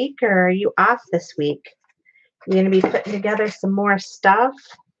all week or are you off this week? You're going to be putting together some more stuff.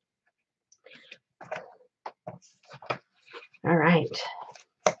 All right.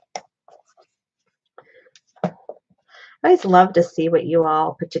 I always love to see what you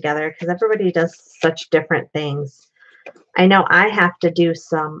all put together because everybody does such different things. I know I have to do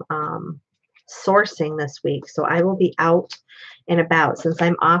some sourcing this week, so I will be out and about. Since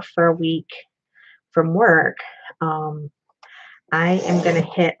I'm off for a week from work, I am going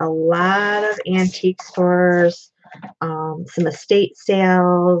to hit a lot of antique stores, some estate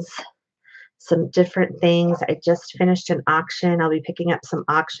sales, some different things. I just finished an auction. I'll be picking up some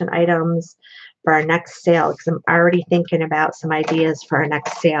auction items for our next sale because I'm already thinking about some ideas for our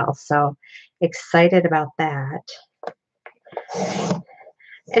next sale. So excited about that.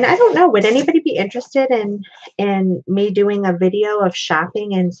 And I don't know, would anybody be interested in me doing a video of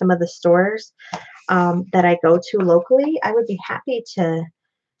shopping in some of the stores that I go to locally? I would be happy to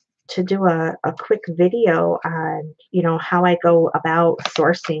do a quick video on, you know, how I go about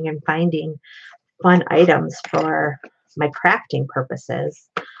sourcing and finding fun items for my crafting purposes.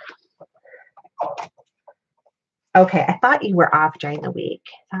 Okay, I thought you were off during the week.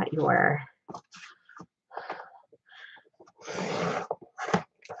 I thought you were.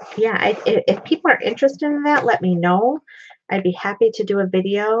 Yeah, if people are interested in that, let me know. I'd be happy to do a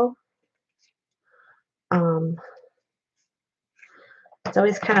video. It's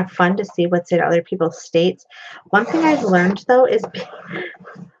always kind of fun to see what's in other people's states. One thing I've learned, though, is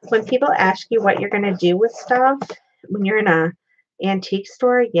when people ask you what you're going to do with stuff, when you're in an antique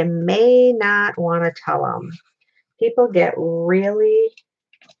store, you may not want to tell them. People get really,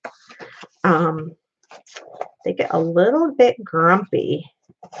 they get a little bit grumpy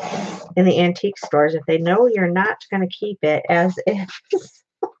in the antique stores if they know you're not going to keep it as is.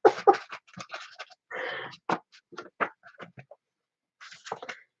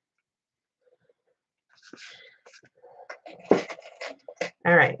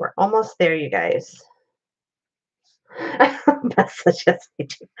 All right, we're almost there, you guys. That's such a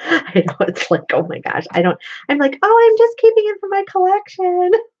I know, it's like, oh my gosh, I'm like, oh, I'm just keeping it for my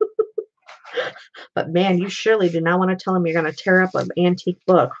collection. But man, you surely do not want to tell them you're going to tear up an antique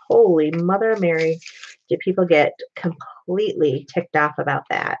book. Holy Mother Mary, do people get completely ticked off about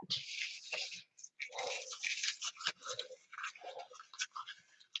that?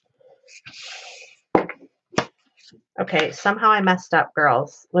 Okay, somehow I messed up,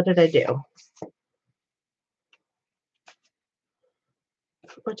 girls. What did I do?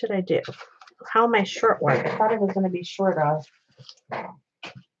 What did I do? How am I short one? I thought it was going to be short of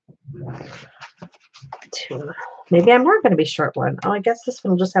 2. Maybe I'm not going to be short one. Oh, I guess this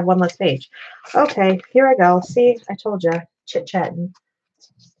one will just have one less page. Okay, here I go. See, I told you, chit-chatting.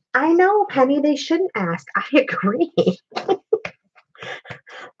 I know, Penny, they shouldn't ask. I agree.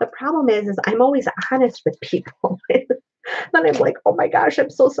 The problem is I'm always honest with people. Then I'm like, oh my gosh,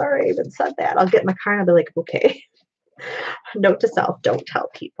 I'm so sorry I even said that. I'll get in my car and I'll be like, okay. Note to self, don't tell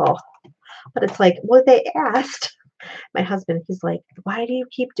people. But it's like, well, they asked. My husband, he's like, why do you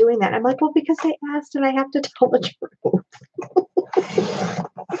keep doing that? I'm like, well, because they asked and I have to tell the truth.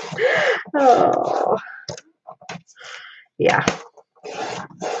 Oh, yeah.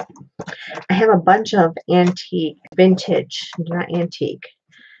 I have a bunch of antique, vintage, not antique,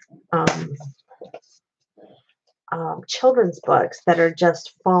 children's books that are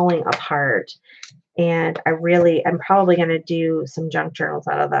just falling apart. And I'm probably going to do some junk journals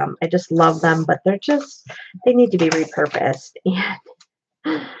out of them. I just love them, but they need to be repurposed.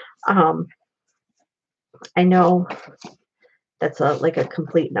 And I know that's like a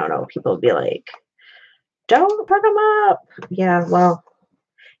complete no-no. People would be like, don't put them up. Yeah, well,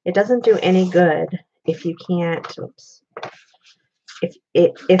 it doesn't do any good if you can't, oops,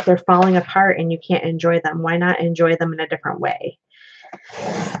 if they're falling apart and you can't enjoy them. Why not enjoy them in a different way?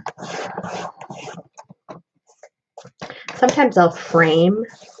 Sometimes I'll frame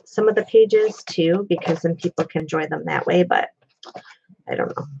some of the pages too, because then people can enjoy them that way, but I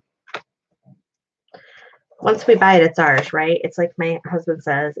don't know. Once we buy it, it's ours, right? It's like my husband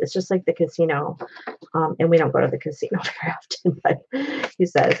says, it's just like the casino. And we don't go to the casino very often, but he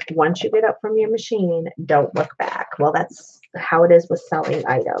says, once you get up from your machine, don't look back. Well, that's how it is with selling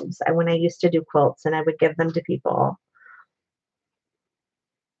items. And when I used to do quilts and I would give them to people.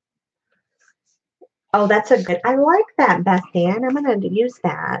 Oh, that's a good, I like that, Beth Ann. I'm going to use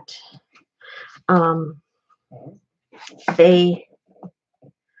that.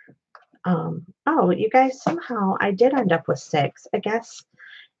 Oh, you guys, somehow I did end up with 6. I guess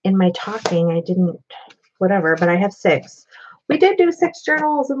in my talking, I didn't, whatever, but I have 6. We did do 6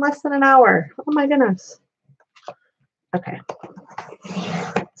 journals in less than an hour. Oh my goodness. Okay.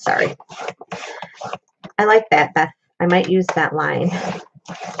 Sorry. I like that, Beth. I might use that line.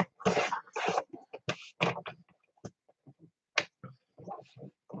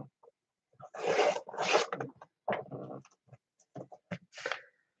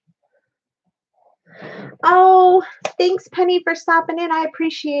 Oh, thanks, Penny, for stopping in. I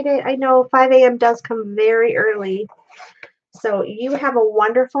appreciate it. I know 5 a.m. does come very early. So you have a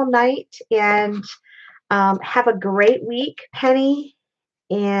wonderful night and have a great week, Penny.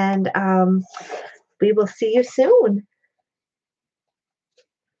 And we will see you soon.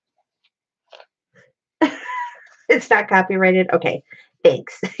 It's not copyrighted. Okay,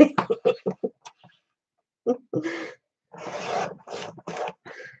 thanks.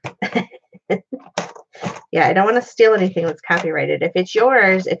 Yeah, I don't want to steal anything that's copyrighted. If it's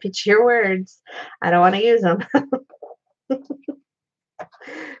yours, if it's your words, I don't want to use them.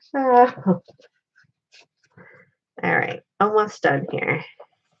 All right, almost done here.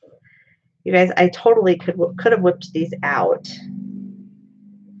 You guys, I totally could have whipped these out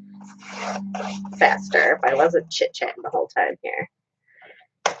faster if I wasn't chit-chatting the whole time here.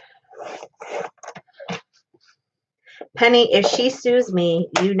 Penny, if she sues me,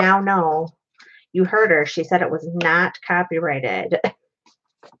 you now know. You heard her. She said it was not copyrighted.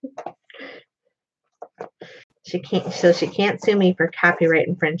 She can't sue me for copyright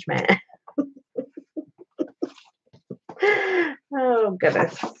infringement. Oh,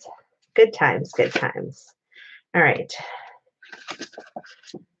 goodness. Good times, good times. All right.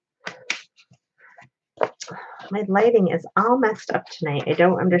 My lighting is all messed up tonight. I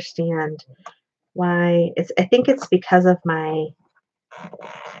don't understand why. I think it's because of my,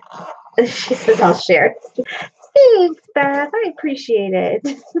 she says I'll share. Thanks, Beth. I appreciate it.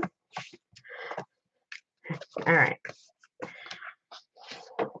 All right.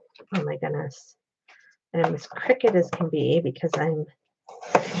 Oh my goodness. And I'm as crooked as can be because I'm,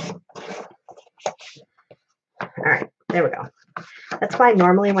 all right, there we go. That's why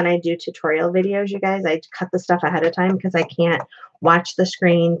normally when I do tutorial videos, you guys, I cut the stuff ahead of time because I can't watch the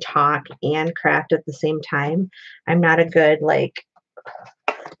screen, talk, and craft at the same time. I'm not a good, like,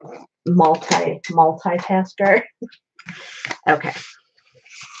 multitasker. Okay.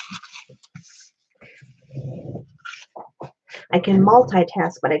 I can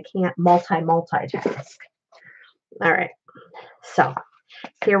multitask, but I can't multitask. All right. So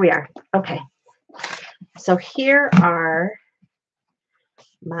here we are. Okay. So here are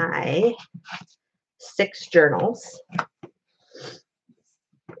my 6 journals.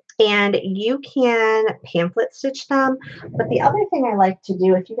 And you can pamphlet stitch them. But the other thing I like to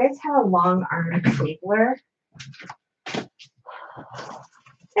do, if you guys have a long arm stapler,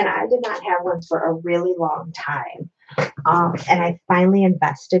 and I did not have one for a really long time, and I finally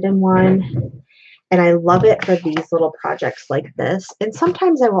invested in one, and I love it for these little projects like this. And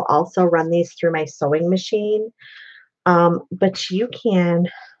sometimes I will also run these through my sewing machine, but you can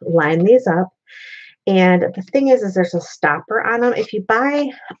line these up. And the thing is there's a stopper on them. If you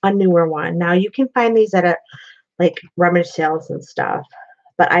buy a newer one, now you can find these at like rummage sales and stuff.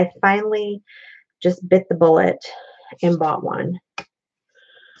 But I finally just bit the bullet and bought one.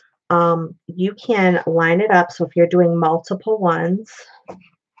 You can line it up. So if you're doing multiple ones,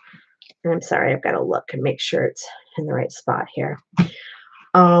 and I'm sorry, I've got to look and make sure it's in the right spot here.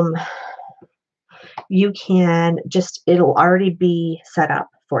 You can it'll already be set up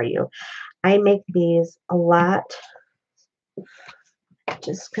for you. I make these a lot.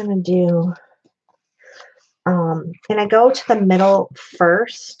 Just gonna do, and I go to the middle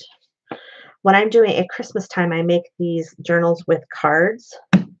first. When I'm doing at Christmas time, I make these journals with cards.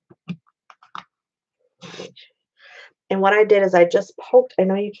 And what I did is I just poked, I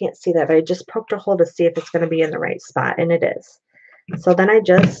know you can't see that, but I just poked a hole to see if it's going to be in the right spot, and it is. So then I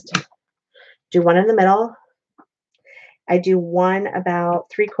just do one in the middle. I do one about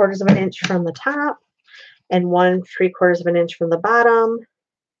 3/4 of an inch from the top and one 3/4 of an inch from the bottom.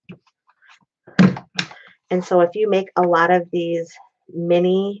 And so if you make a lot of these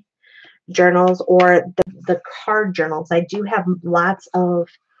mini journals or the card journals, I do have lots of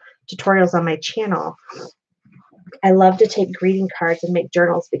tutorials on my channel. I love to take greeting cards and make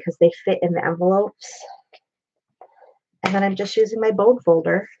journals because they fit in the envelopes. And then I'm just using my bone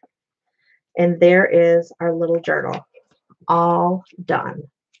folder. And there is our little journal, all done.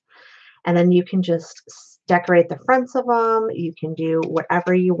 And then you can just decorate the fronts of them. You can do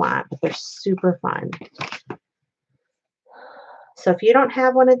whatever you want, but they're super fun. So if you don't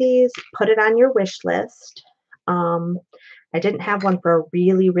have one of these, put it on your wish list. I didn't have one for a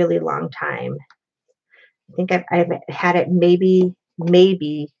really, really long time. I think I've had it maybe,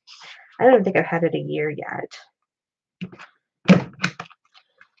 I don't think I've had it a year yet.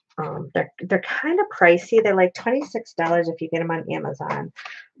 They're kind of pricey. They're like $26 if you get them on Amazon.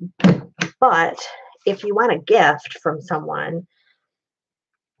 But if you want a gift from someone,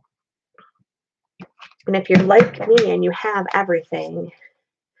 and if you're like me and you have everything,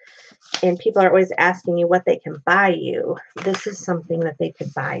 and people are always asking you what they can buy you, this is something that they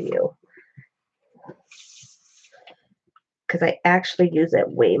could buy you. Because I actually use it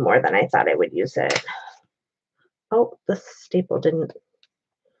way more than I thought I would use it. Oh, the staple didn't.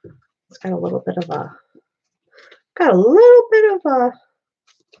 It's got a little bit of a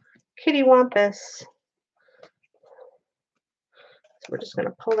kitty wampus. So we're just going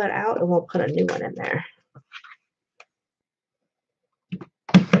to pull that out and we'll put a new one in there.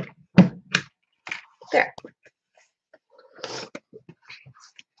 There.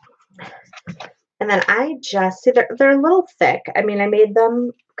 And then I just, see, they're a little thick. I mean, I made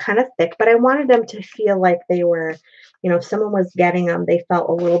them kind of thick, but I wanted them to feel like they were, if someone was getting them, they felt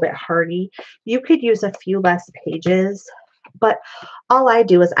a little bit hardy. You could use a few less pages, but all I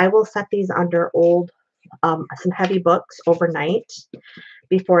do is I will set these under old, some heavy books overnight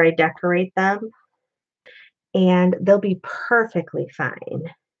before I decorate them, and they'll be perfectly fine.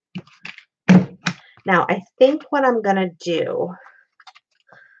 Now, I think what I'm going to do,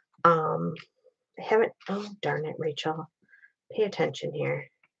 I haven't, oh, darn it, Rachel. Pay attention here.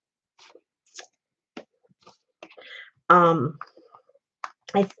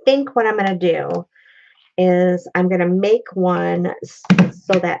 I think what I'm going to do is I'm going to make one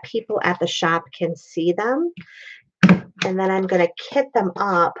so that people at the shop can see them. And then I'm going to kit them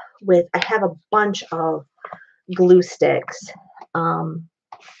up with, I have a bunch of glue sticks from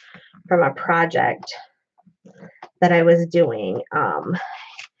a project that I was doing.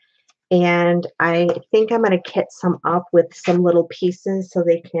 And I think I'm going to kit some up with some little pieces so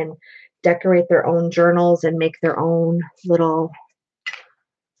they can decorate their own journals and make their own little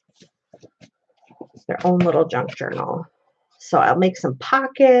junk journal. So I'll make some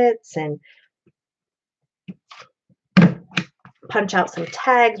pockets and punch out some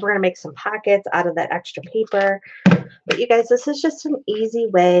tags. We're going to make some pockets out of that extra paper. But you guys, this is just an easy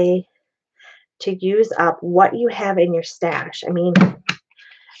way to use up what you have in your stash. I mean,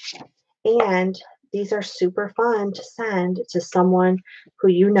 and these are super fun to send to someone who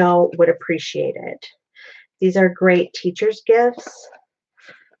you know would appreciate it. These are great teachers' gifts.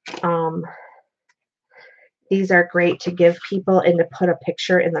 These are great to give people and to put a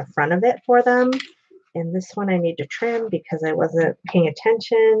picture in the front of it for them. And this one I need to trim because I wasn't paying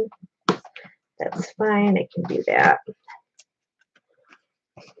attention. That's fine. I can do that.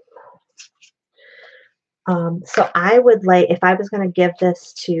 So I would like, if I was going to give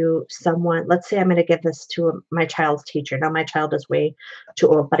this to someone, let's say I'm going to give this to my child's teacher. Now my child is way too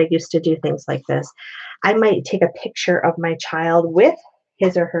old, but I used to do things like this. I might take a picture of my child with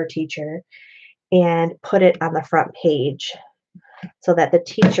his or her teacher and put it on the front page so that the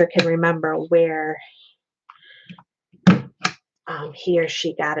teacher can remember where he or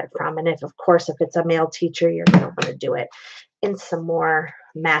she got it from. And if, of course, if it's a male teacher, you're going to want to do it in some more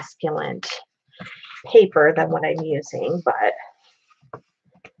masculine paper than what I'm using, but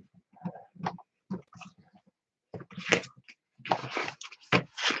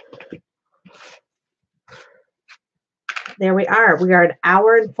there we are. We are an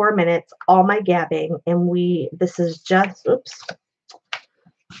hour and 4 minutes, all my gabbing, and this is just, oops.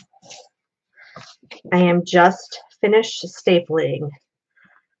 I am just finished stapling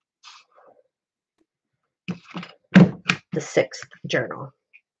the 6th journal.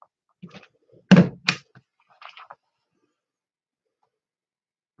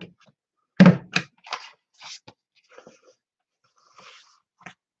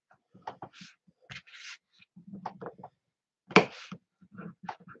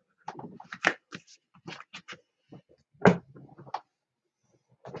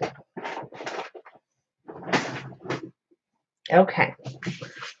 Okay,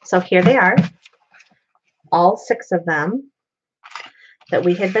 so here they are, all 6 of them that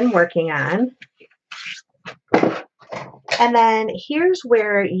we had been working on. And then here's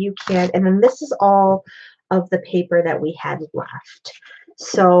where you can, and then this is all of the paper that we had left.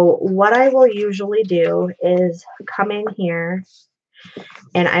 So what I will usually do is come in here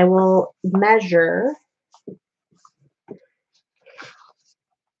and I will measure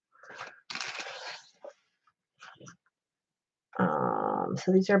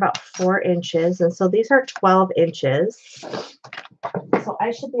so these are about 4 inches, and so these are 12 inches. So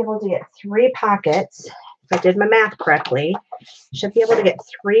I should be able to get 3 pockets. If I did my math correctly, should be able to get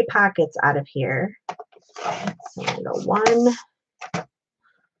 3 pockets out of here. So I'm going to go 1.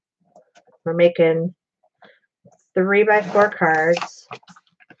 We're making 3 by 4 cards,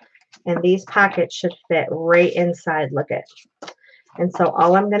 and these pockets should fit right inside. Look at. And so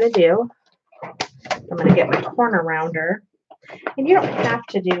all I'm going to do, I'm going to get my corner rounder. And you don't have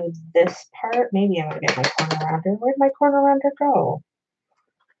to do this part. Maybe I'm going to get my corner rounder. Where'd my corner rounder go?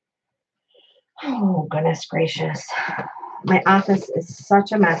 Oh, goodness gracious. My office is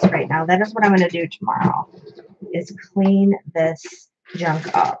such a mess right now. That is what I'm going to do tomorrow, is clean this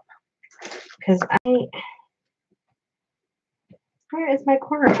junk up. Because where is my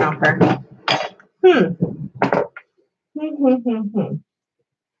corner chomper?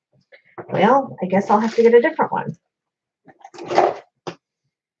 Well, I guess I'll have to get a different one.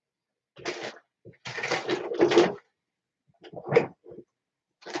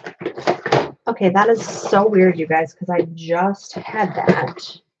 Okay, that is so weird, you guys, because I just had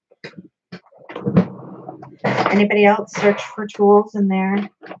that. Anybody else search for tools in their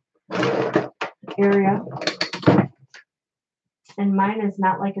area? And mine is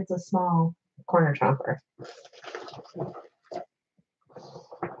not like it's a small corner chomper.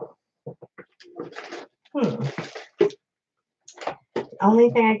 The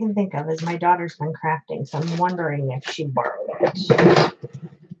only thing I can think of is my daughter's been crafting, so I'm wondering if she borrowed it.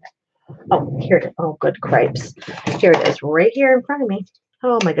 Oh, here it is. Oh, good cripes. Here it is, right here in front of me.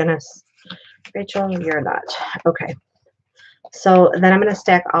 Oh my goodness. Rachel, you're a nut. Okay. So then I'm going to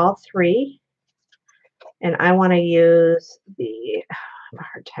stack all 3. And I want to use the, I have a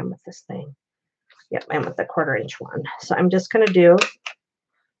hard time with this thing. Yep, I'm with the 1/4 inch one. So I'm just going to do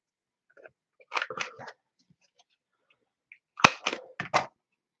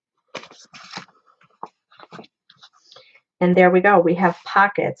and there we go. We have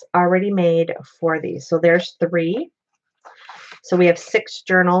pockets already made for these. So there's 3. So we have 6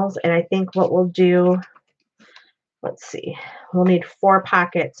 journals, and I think what we'll do, let's see, we'll need 4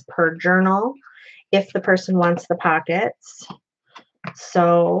 pockets per journal if the person wants the pockets.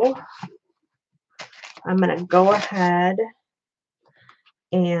 So I'm going to go ahead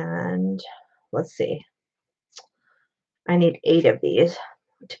and let's see. I need 8 of these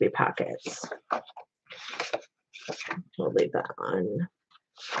to be pockets. We'll leave that on.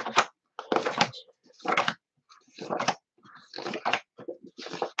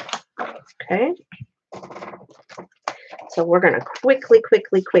 Okay. So we're going to quickly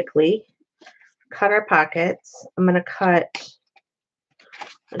cut our pockets. I'm going to cut,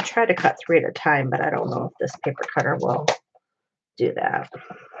 I'll try to cut 3 at a time, but I don't know if this paper cutter will do that.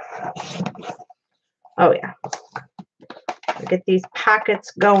 Oh yeah. I'll get these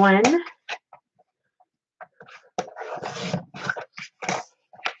pockets going.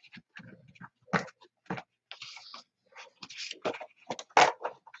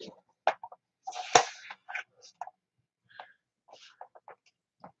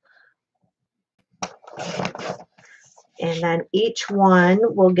 And then each one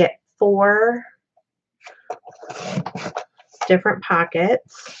will get 4 different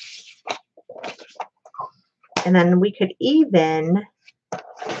pockets. And then we could even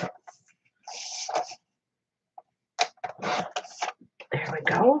there we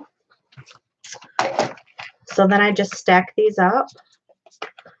go. So then I just stack these up.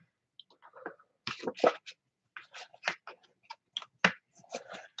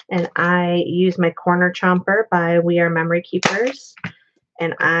 And I use my corner chomper by We Are Memory Keepers.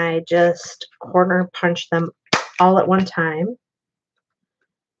 And I just corner punch them all at one time.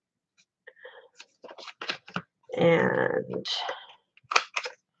 And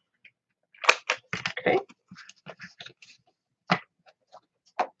okay.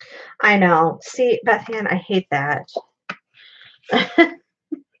 I know. See, Beth Ann, I hate that.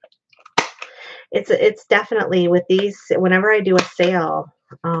 It's definitely with these, whenever I do a sale,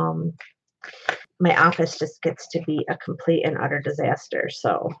 my office just gets to be a complete and utter disaster.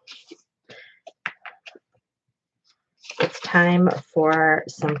 So it's time for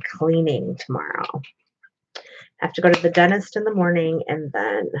some cleaning tomorrow. I have to go to the dentist in the morning and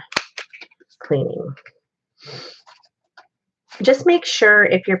then cleaning. Just make sure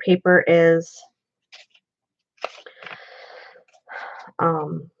if your paper is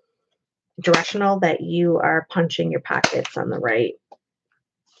directional that you are punching your pockets on the right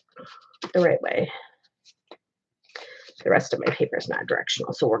way. The rest of my paper is not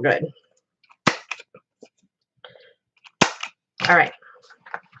directional, so we're good. All right.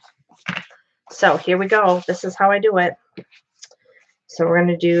 So here we go. This is how I do it. So we're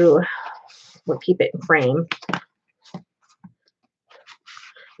going to we'll keep it in frame.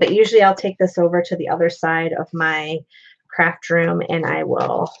 But usually I'll take this over to the other side of my craft room and I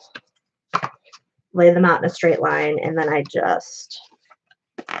will lay them out in a straight line and then I just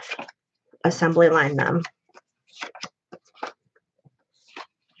assembly line them.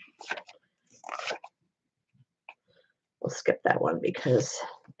 We'll skip that one because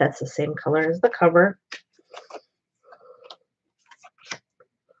that's the same color as the cover.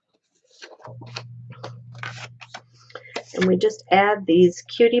 And we just add these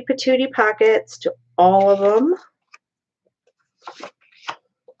cutie patootie pockets to all of them.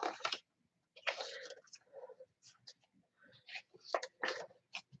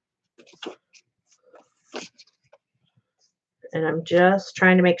 And I'm just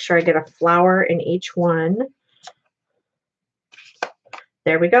trying to make sure I get a flower in each one.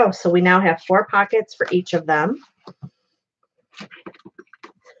 There we go. So we now have 4 pockets for each of them.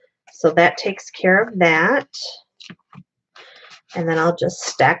 So that takes care of that. And then I'll just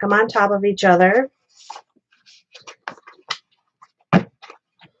stack them on top of each other.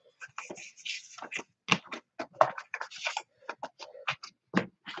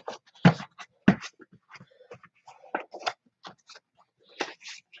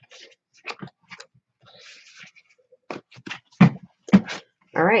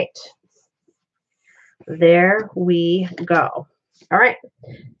 All right. There we go. All right.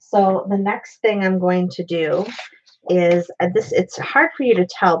 So the next thing I'm going to do is this. It's hard for you to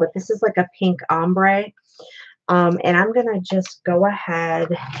tell, but this is like a pink ombre. And I'm going to just go ahead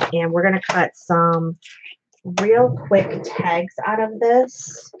and we're going to cut some real quick tags out of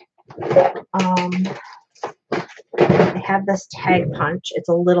this. I have this tag punch. It's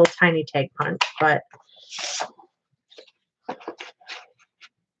a little tiny tag punch, but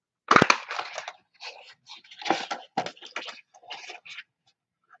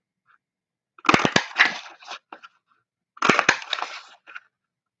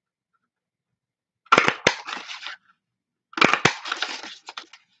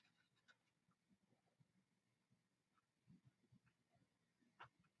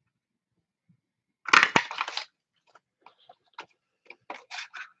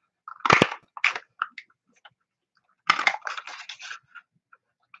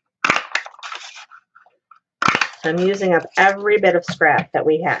I'm using up every bit of scrap that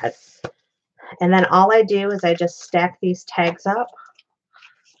we had. And then all I do is I just stack these tags up.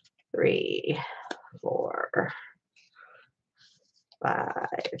 3, 4, 5,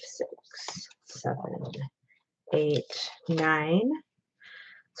 6, 7, 8, 9.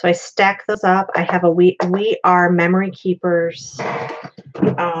 So I stack those up. I have a We Are Memory Keepers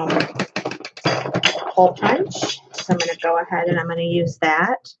hole punch. So I'm going to go ahead and I'm going to use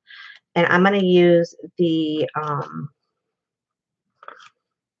that. And I'm going to use the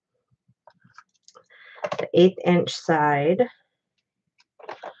 1/8 inch side.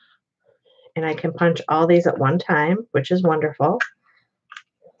 And I can punch all these at one time, which is wonderful.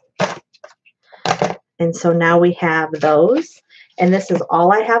 And so now we have those. And this is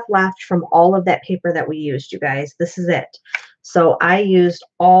all I have left from all of that paper that we used, you guys. This is it. So I used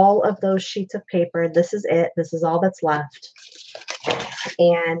all of those sheets of paper. This is it. This is all that's left.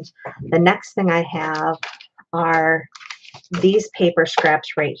 And the next thing I have are these paper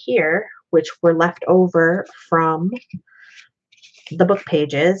scraps right here, which were left over from the book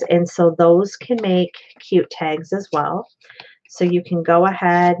pages. And so those can make cute tags as well. So you can go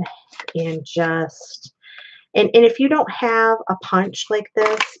ahead and just, and if you don't have a punch like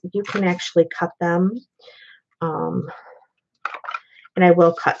this, you can actually cut them. And I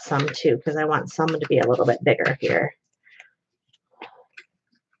will cut some too, because I want some to be a little bit bigger here.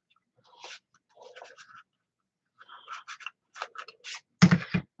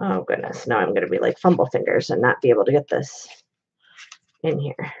 goodness, now I'm going to be like fumble fingers and not be able to get this in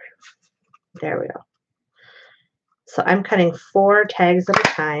here. There we go. So I'm cutting 4 tags at a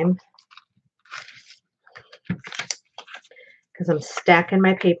time because I'm stacking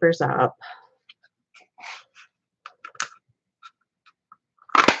my papers up.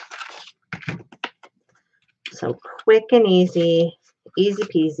 So quick and easy, easy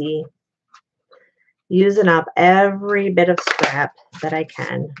peasy, using up every bit of scrap that I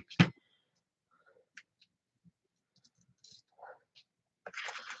can.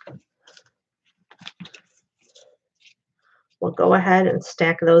 We'll go ahead and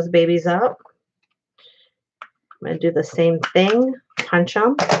stack those babies up. I'm going to do the same thing, punch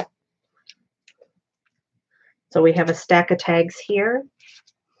them. So we have a stack of tags here.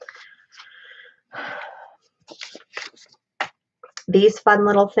 These fun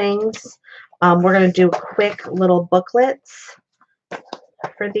little things, we're going to do quick little booklets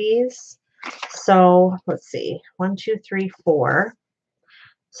for these. So let's see, 1, 2, 3, 4.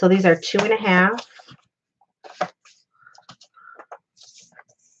 So these are 2.5.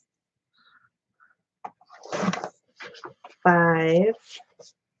 5,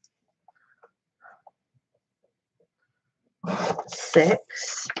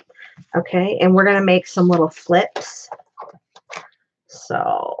 6. Okay, and we're going to make some little flips.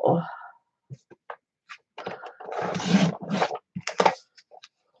 So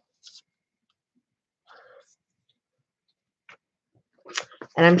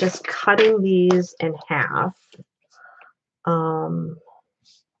and I'm just cutting these in half,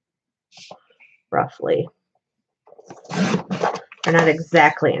 roughly. They're not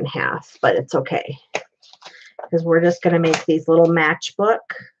exactly in half, but it's okay because we're just going to make these little matchbook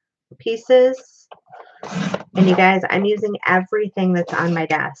pieces. And you guys, I'm using everything that's on my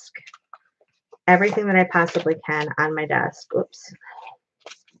desk. Everything that I possibly can on my desk. Oops.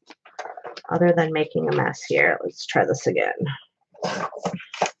 Other than making a mess here. Let's try this again.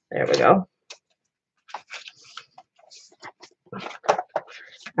 There we go.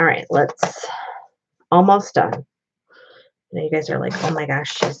 All right, let's, almost done. Now you guys are like, oh my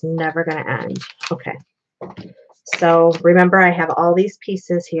gosh, she's never going to end. Okay. So remember, I have all these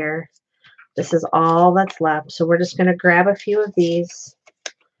pieces here. This is all that's left. So we're just going to grab a few of these.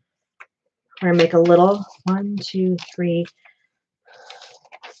 We're going to make a little 1, 2, 3,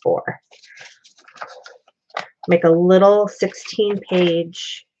 4. Make a little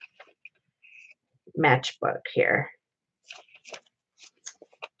 16-page matchbook here.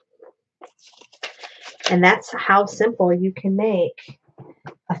 And that's how simple you can make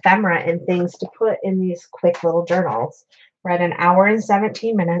ephemera and things to put in these quick little journals. We're at 1 hour and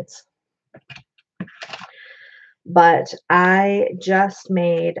 17 minutes. But I just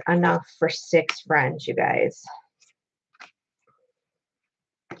made enough for 6 friends, you guys.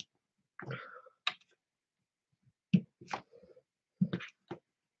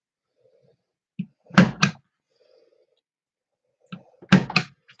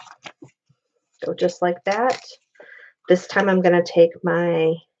 So just like that. This time I'm going to take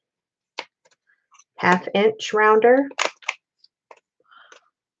my 1/2-inch rounder.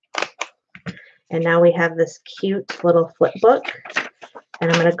 And now we have this cute little flip book.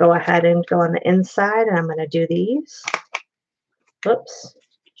 And I'm going to go ahead and go on the inside and I'm going to do these. Whoops.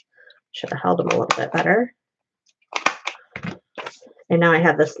 Should have held them a little bit better. And now I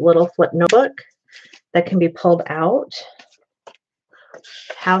have this little flip notebook that can be pulled out.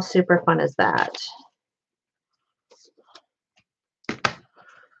 How super fun is that?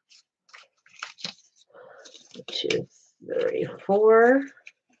 2, 3, 4.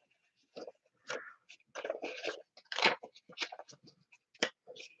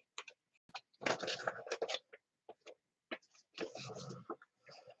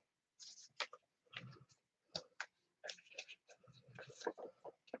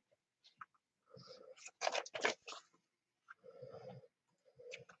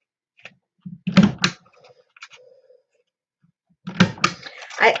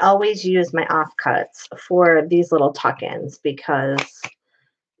 I always use my offcuts for these little tuck-ins because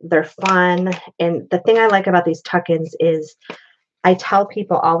they're fun. And the thing I like about these tuck-ins is I tell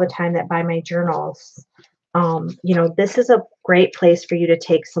people all the time that buy my journals, you know, this is a great place for you to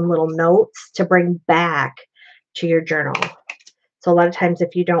take some little notes to bring back to your journal. So a lot of times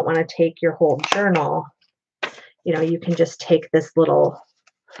if you don't want to take your whole journal, you know, you can just take this little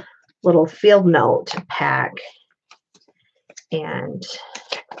field note pack and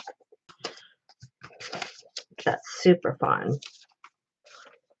that's super fun.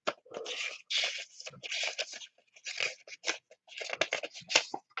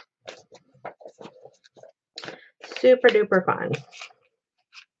 Super duper fun.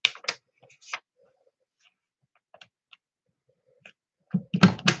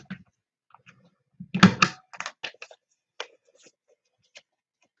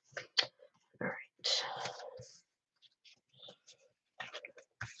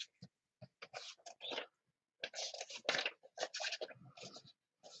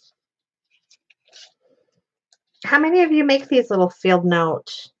 How many of you make these little field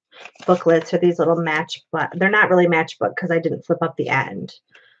note booklets or these little matchbook? They're not really matchbook because I didn't flip up the end,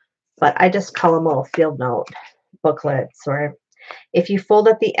 but I just call them little field note booklets. Or if you fold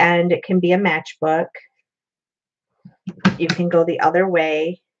up the end, it can be a matchbook. You can go the other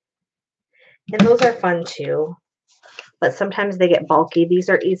way, and those are fun too. But sometimes they get bulky. These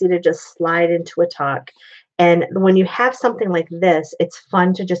are easy to just slide into a tuck. And when you have something like this, it's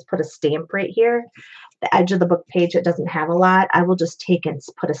fun to just put a stamp right here. The edge of the book page, it doesn't have a lot. I will just take and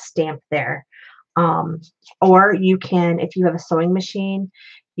put a stamp there. Or you can, if you have a sewing machine,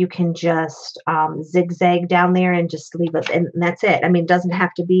 you can just zigzag down there and just leave it. And that's it. I mean, it doesn't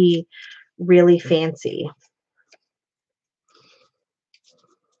have to be really fancy.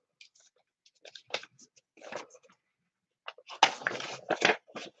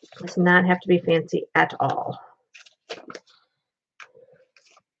 It does not have to be fancy at all.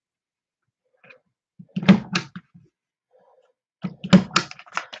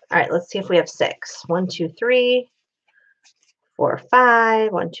 All right, let's see if we have 6. 1, 2, 3, 4,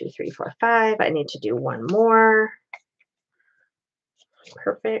 5. 1, 2, 3, 4, 5. I need to do one more.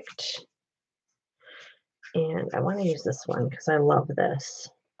 Perfect. And I want to use this one because I love this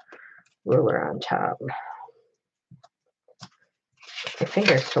ruler on top. My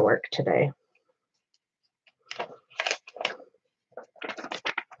fingers to work today.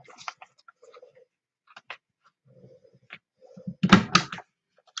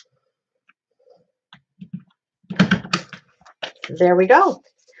 There we go.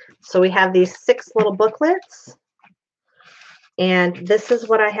 So we have these 6 little booklets, and this is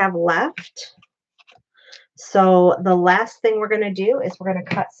what I have left. So the last thing we're going to do is we're going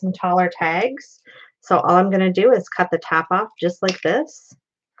to cut some taller tags. So all I'm going to do is cut the top off just like this.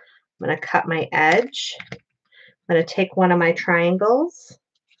 I'm going to cut my edge. I'm going to take one of my triangles,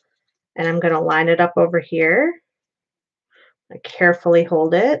 and I'm going to line it up over here. I carefully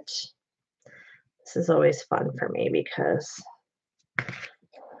hold it. This is always fun for me because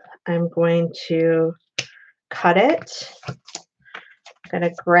I'm going to cut it. I'm going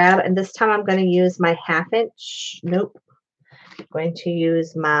to grab, and this time I'm going to use my 1/2 inch. Nope. I'm going to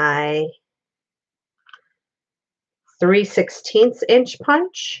use my 3/16 inch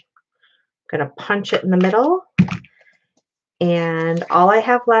punch. I'm going to punch it in the middle. And all I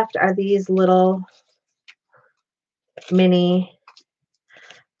have left are these little mini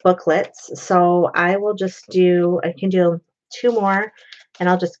booklets. So I will just do, I can do 2 more, and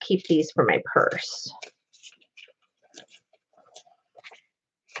I'll just keep these for my purse.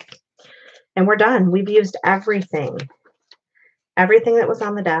 And we're done. We've used everything that was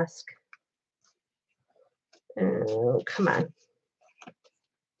on the desk. Oh, come on.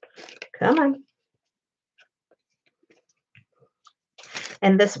 Come on.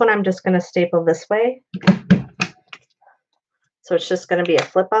 And this one I'm just going to staple this way. So it's just going to be a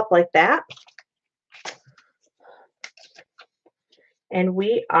flip up like that. And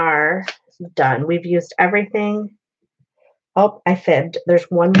we are done. We've used everything. Oh, I fibbed. There's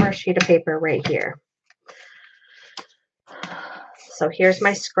one more sheet of paper right here. So here's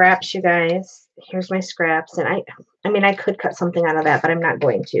my scraps, you guys. Here's my scraps. And I mean, I could cut something out of that, but I'm not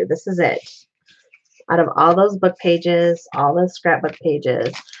going to. This is it. Out of all those book pages, all those scrapbook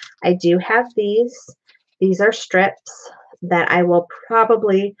pages, I do have these. These are strips that I will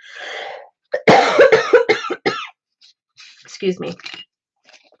probably, excuse me,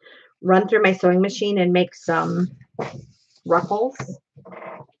 run through my sewing machine and make some ruffles.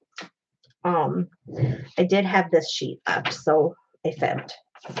 I did have this sheet left, so I fibbed.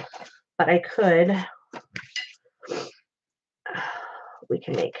 But I could, we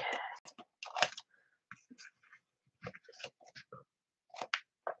can make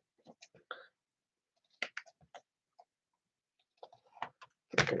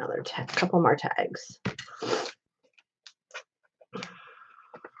another couple more tags.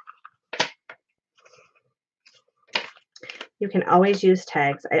 You can always use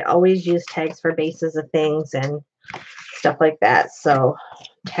tags. I always use tags for bases of things and stuff like that. So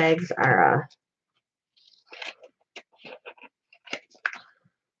tags are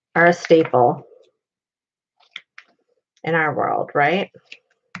a staple in our world, right?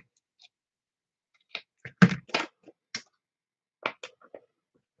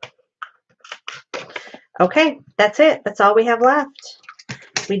 Okay, that's it. That's all we have left.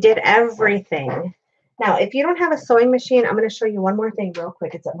 We did everything. Now, if you don't have a sewing machine, I'm going to show you one more thing real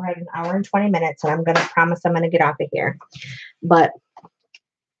quick. We're at 1 hour and 20 minutes, and I'm going to promise I'm going to get off of here. But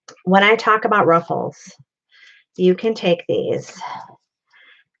when I talk about ruffles, you can take these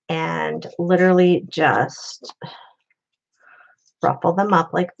and literally just ruffle them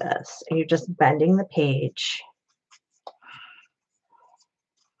up like this. And you're just bending the page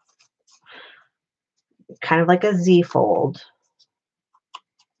kind of like a Z fold.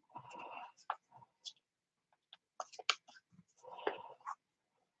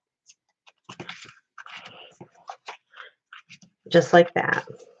 Just like that.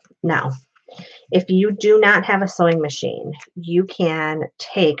 Now, if you do not have a sewing machine, you can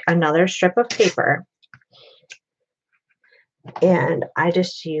take another strip of paper, and I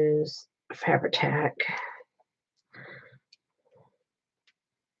just use Fabri-Tac.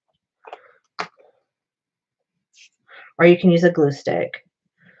 Or you can use a glue stick.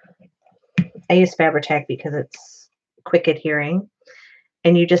 I use Fabri-Tac because it's quick adhering.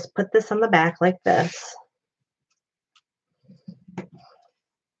 And you just put this on the back like this.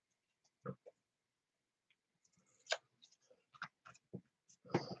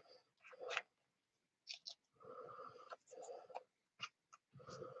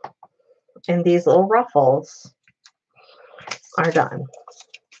 And these little ruffles are done.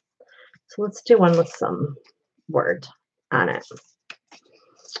 So let's do one with some word on it.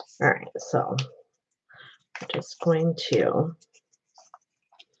 All right, so I'm just going to,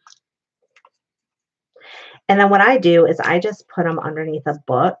 and then what I do is I just put them underneath a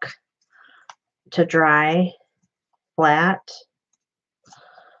book to dry flat.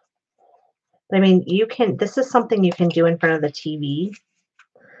 I mean, you can, this is something you can do in front of the TV.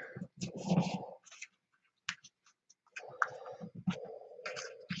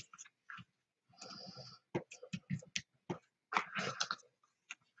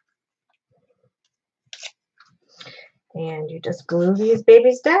 And you just glue these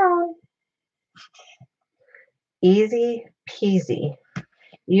babies down. Easy peasy.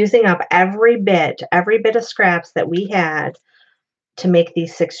 Using up every bit of scraps that we had to make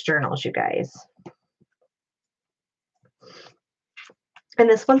these 6 journals, you guys. And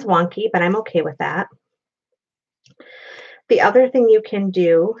this one's wonky, but I'm okay with that. The other thing you can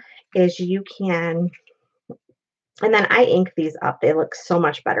do is you can, and then I ink these up. They look so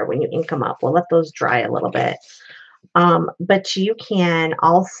much better when you ink them up. We'll let those dry a little bit. But you can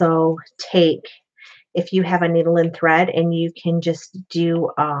also take, if you have a needle and thread, and you can just do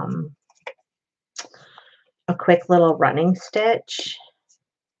a quick little running stitch.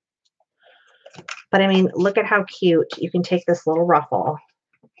 But I mean, look at how cute. You can take this little ruffle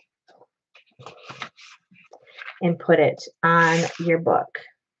and put it on your book.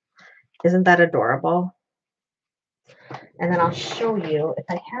 Isn't that adorable? And then I'll show you if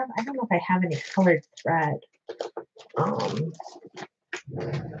I have, I don't know if I have any colored thread.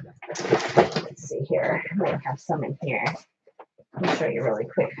 Let's see here. I might have some in here. I'll show you really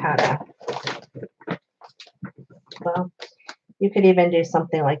quick how to, well, you could even do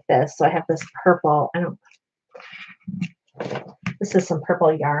something like this. So I have this purple, this is some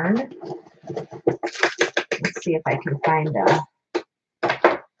purple yarn. Let's see if I can find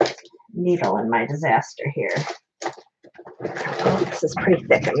a needle in my disaster here. Oh, this is pretty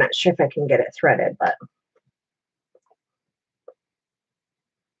thick. I'm not sure if I can get it threaded, but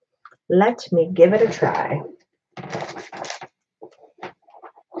let me give it a try.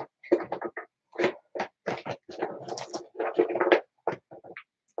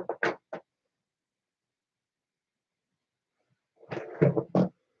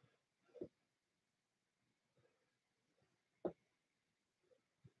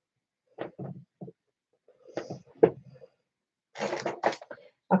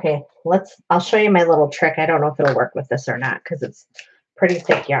 Okay, I'll show you my little trick. I don't know if it'll work with this or not because it's pretty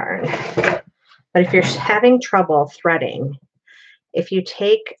thick yarn. But if you're having trouble threading, if you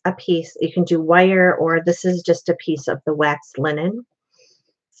take a piece, you can do wire, or this is just a piece of the waxed linen.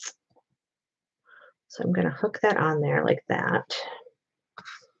 So I'm going to hook that on there like that.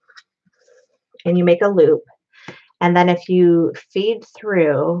 And you make a loop. And then if you feed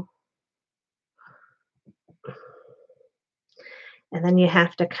through, and then you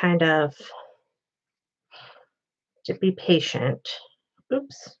have to kind of to be patient.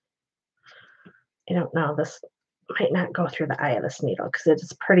 Oops. I don't know. This might not go through the eye of this needle because it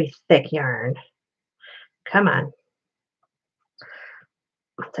is pretty thick yarn. Come on.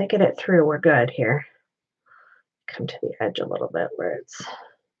 Once I get it through, we're good here. Come to the edge a little bit where it's,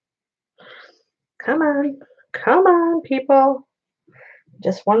 come on, people.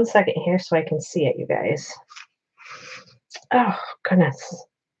 Just 1 second here so I can see it, you guys. Oh, goodness.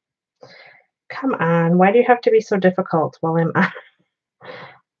 Come on. Why do you have to be so difficult while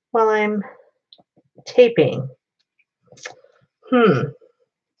I'm taping? I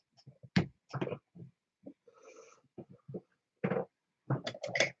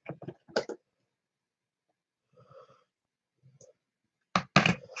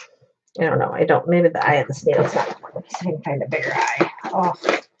don't know. Maybe the eye of this needle's not. Let's see if I can find a bigger eye. Oh.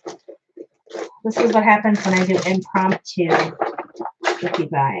 This is what happens when I do impromptu with you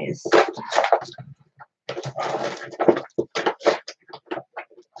guys.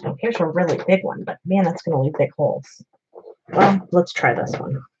 Oh, here's a really big one, but man, that's going to leave big holes. Well, let's try this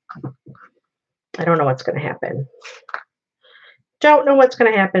one. I don't know what's going to happen. Don't know what's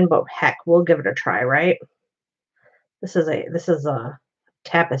going to happen, but heck, we'll give it a try, right? This is a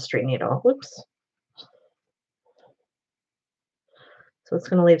tapestry needle. Whoops. So it's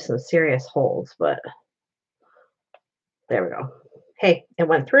going to leave some serious holes, but there we go. Hey, it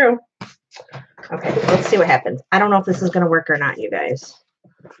went through. Okay, let's see what happens. I don't know if this is going to work or not, you guys.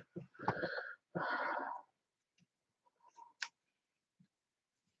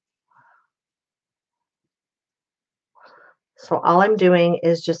 So all I'm doing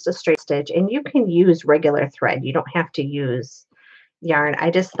is just a straight stitch, and you can use regular thread. You don't have to use yarn. I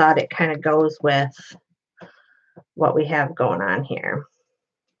just thought it kind of goes with what we have going on here.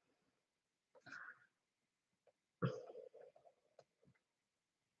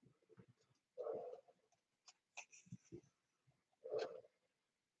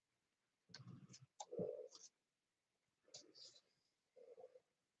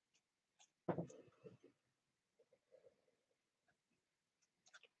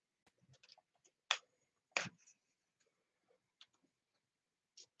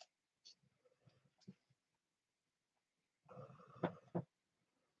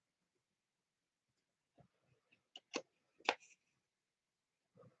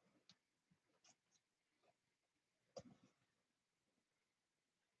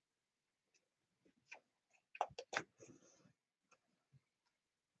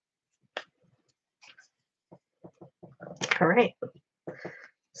 All right.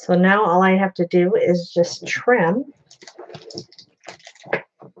 So now all I have to do is just trim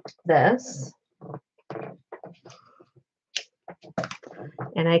this,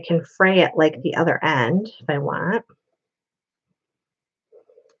 and I can fray it like the other end if I want.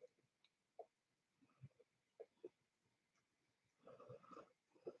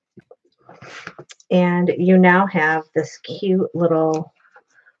 And you now have this cute little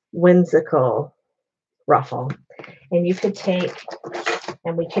whimsical ruffle. And you could take,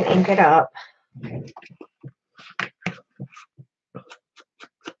 and we can ink it up.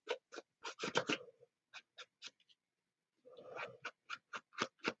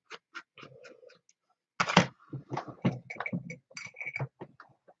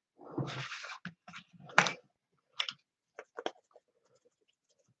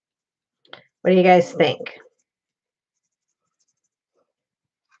 What do you guys think?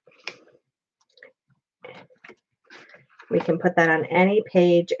 We can put that on any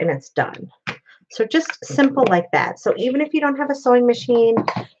page and it's done. So just simple like that. So even if you don't have a sewing machine,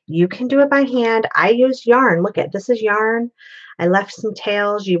 you can do it by hand. I use yarn. Look at this is yarn. I left some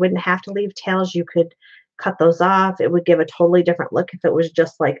tails. You wouldn't have to leave tails. You could cut those off. It would give a totally different look if it was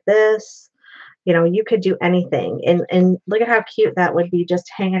just like this. You know, you could do anything. And look at how cute that would be just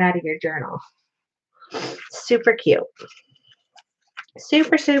hanging out of your journal. Super cute.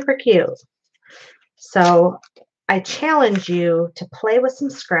 Super, super cute. So I challenge you to play with some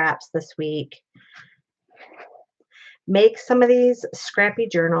scraps this week. Make some of these scrappy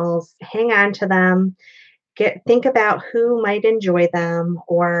journals, hang on to them, think about who might enjoy them,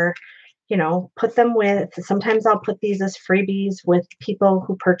 or put them with, sometimes I'll put these as freebies with people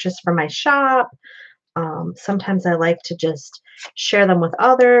who purchase from my shop. Sometimes I like to just share them with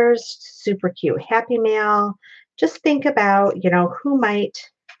others. Super cute Happy Mail. Just think about, who might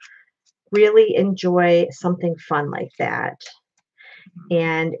really enjoy something fun like that,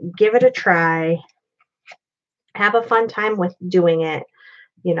 and give it a try. Have a fun time with doing it.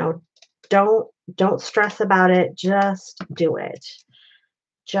 Don't stress about it. Just do it.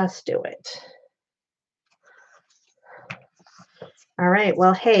 Just do it. All right.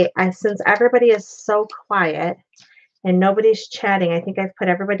 Well, hey, since everybody is so quiet and nobody's chatting, I think I've put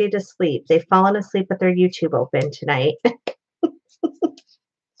everybody to sleep. They've fallen asleep with their YouTube open tonight.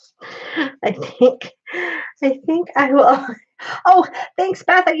 I think I will. Oh, thanks,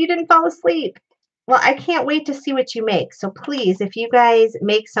 Beth, that you didn't fall asleep. Well, I can't wait to see what you make. So please, if you guys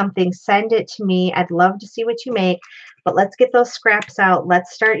make something, send it to me. I'd love to see what you make. But let's get those scraps out.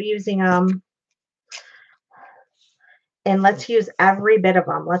 Let's start using them. And let's use every bit of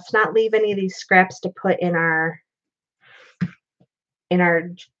them. Let's not leave any of these scraps to put in our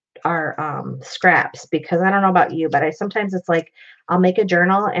scraps, because I don't know about you, but sometimes it's like I'll make a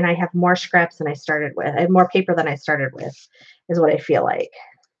journal and I have more scraps than I started with. I have more paper than I started with, is what I feel like.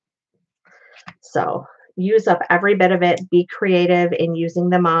 So use up every bit of it. Be creative in using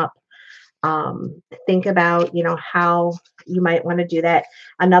them up. think about, how you might want to do that.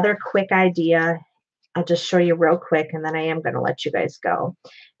 Another quick idea, I'll just show you real quick, and then I am going to let you guys go,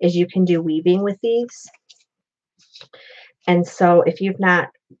 is you can do weaving with these. And so if you've not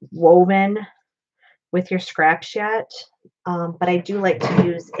woven with your scraps yet, but I do like to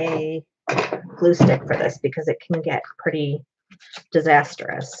use a glue stick for this because it can get pretty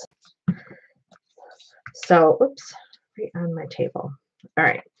disastrous. So, oops, right on my table. All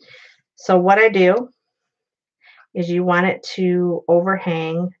right. So what I do is you want it to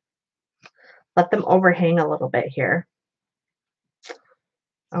overhang, let them overhang a little bit here.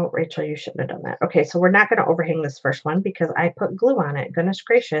 Oh, Rachel, you shouldn't have done that. Okay, so we're not going to overhang this first one because I put glue on it. Goodness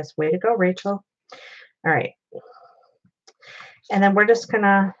gracious, way to go, Rachel. All right. And then we're just going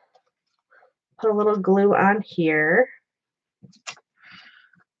to put a little glue on here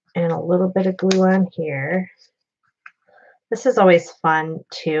and a little bit of glue on here. This is always fun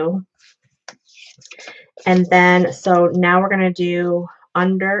too. And then, so now we're going to do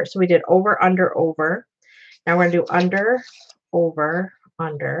under. So we did over, under, over. Now we're going to do under, over,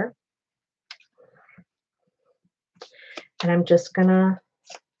 under. And I'm just going to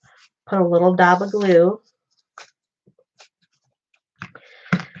put a little dab of glue.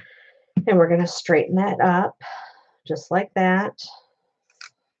 And we're going to straighten that up just like that.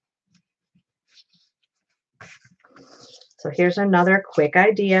 So here's another quick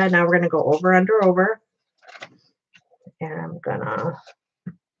idea. Now we're going to go over, under, over. And I'm going to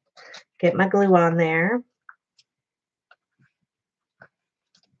get my glue on there.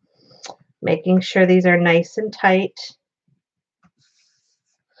 Making sure these are nice and tight.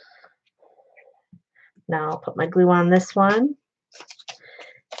 Now I'll put my glue on this one.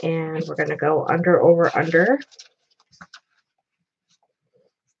 And we're going to go under, over, under.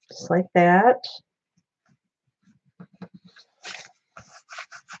 Just like that.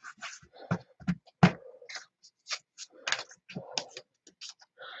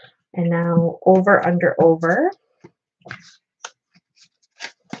 And now over, under, over.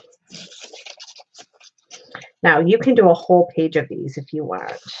 Now you can do a whole page of these if you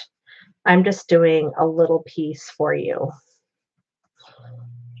want. I'm just doing a little piece for you.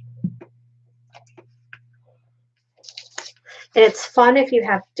 It's fun if you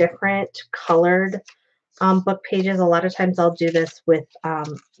have different colored book pages. A lot of times I'll do this with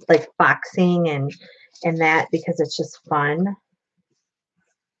like boxing and that because it's just fun.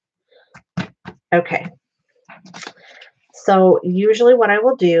 Okay. So usually what I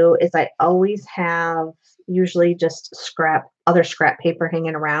will do is I always have usually just other scrap paper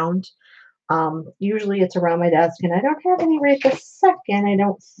hanging around. Usually it's around my desk and I don't have any right this second, I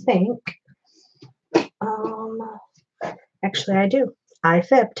don't think. Actually I do. I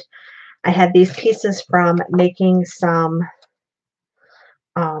fibbed. I had these pieces from making some,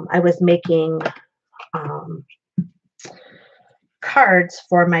 I was making cards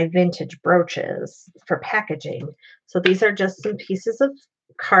for my vintage brooches for packaging. So these are just some pieces of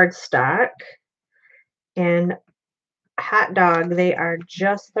cardstock, and hot dog, they are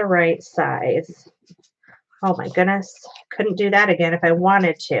just the right size. Oh my goodness, couldn't do that again if I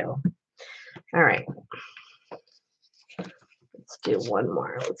wanted to. All right, let's do one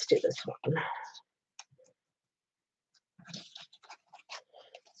more. Let's do this one.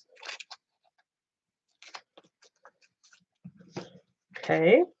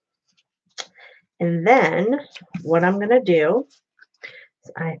 Okay. And then what I'm going to do,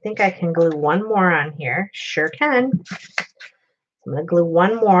 I think I can glue one more on here. Sure can. I'm going to glue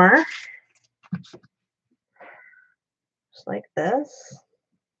one more. Just like this.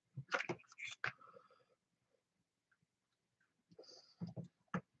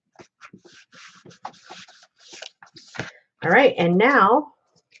 All right, and now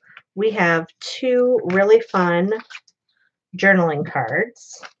we have two really fun journaling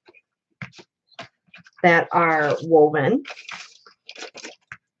cards that are woven.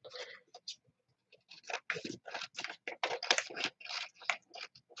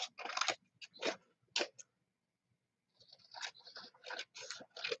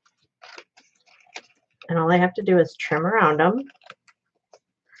 And all I have to do is trim around them.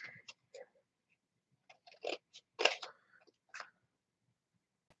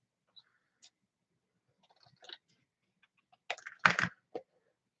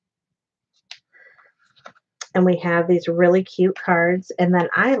 And we have these really cute cards. And then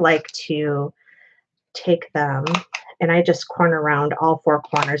I like to take them and I just corner around all four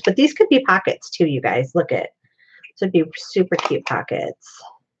corners. But these could be pockets too, you guys. Look at, this would be super cute pockets.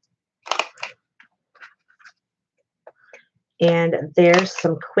 And there's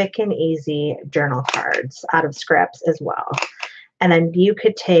some quick and easy journal cards out of scraps as well. And then you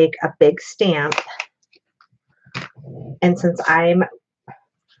could take a big stamp, and since I'm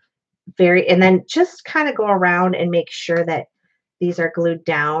and then just kind of go around and make sure that these are glued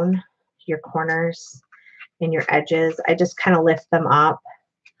down, your corners and your edges. I just kind of lift them up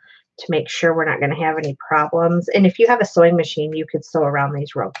to make sure we're not going to have any problems. And if you have a sewing machine, you could sew around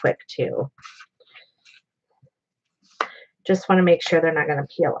these real quick too. Just want to make sure they're not going to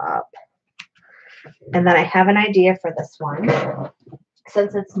peel up. And then I have an idea for this one.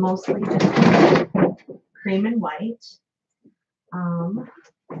 Since it's mostly just cream and white,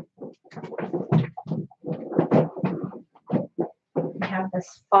 we have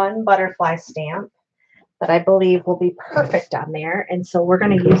this fun butterfly stamp that I believe will be perfect on there. And so we're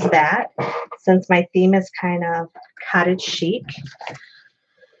going to use that since my theme is kind of cottage chic.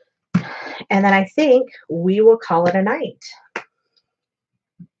 And then I think we will call it a night.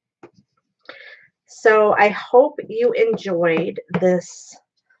 So I hope you enjoyed this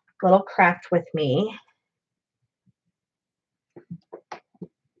little craft with me.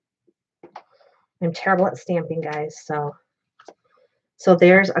 I'm terrible at stamping, guys. So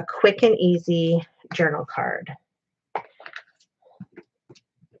there's a quick and easy journal card.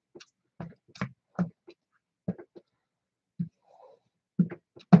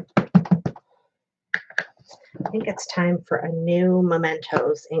 I think it's time for a new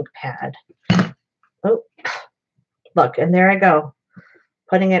Mementos ink pad. Oh, look, and there I go,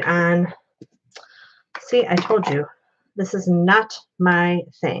 putting it on. See, I told you, this is not my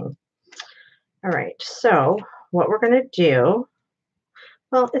thing. All right, so what we're going to do,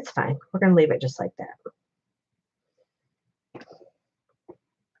 well, it's fine. We're going to leave it just like that.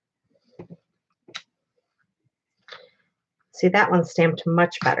 See, that one stamped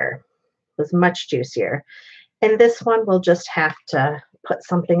much better. It was much juicier. And this one we'll just have to put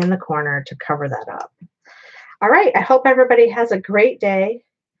something in the corner to cover that up. All right, I hope everybody has a great day.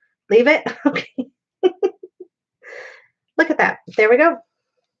 Leave it. Okay. Look at that. There we go.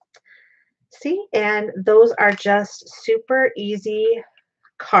 See, and those are just super easy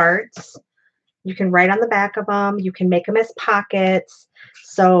cards. You can write on the back of them. You can make them as pockets.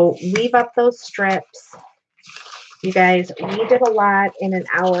 So weave up those strips. You guys, we did a lot in an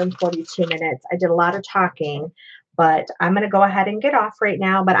hour and 42 minutes. I did a lot of talking, but I'm going to go ahead and get off right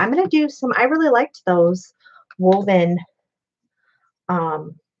now. But I'm going to do some, I really liked those woven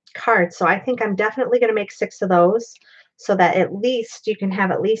cards. So I think I'm definitely going to make 6 of those so that at least you can have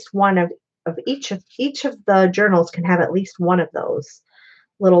at least one of each of the journals can have at least one of those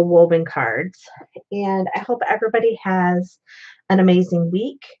little woven cards. And I hope everybody has an amazing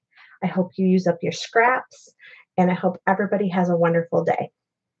week. I hope you use up your scraps. And I hope everybody has a wonderful day.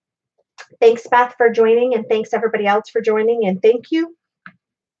 Thanks, Beth, for joining, and thanks everybody else for joining. And thank you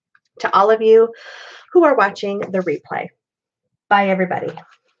to all of you who are watching the replay. Bye, everybody.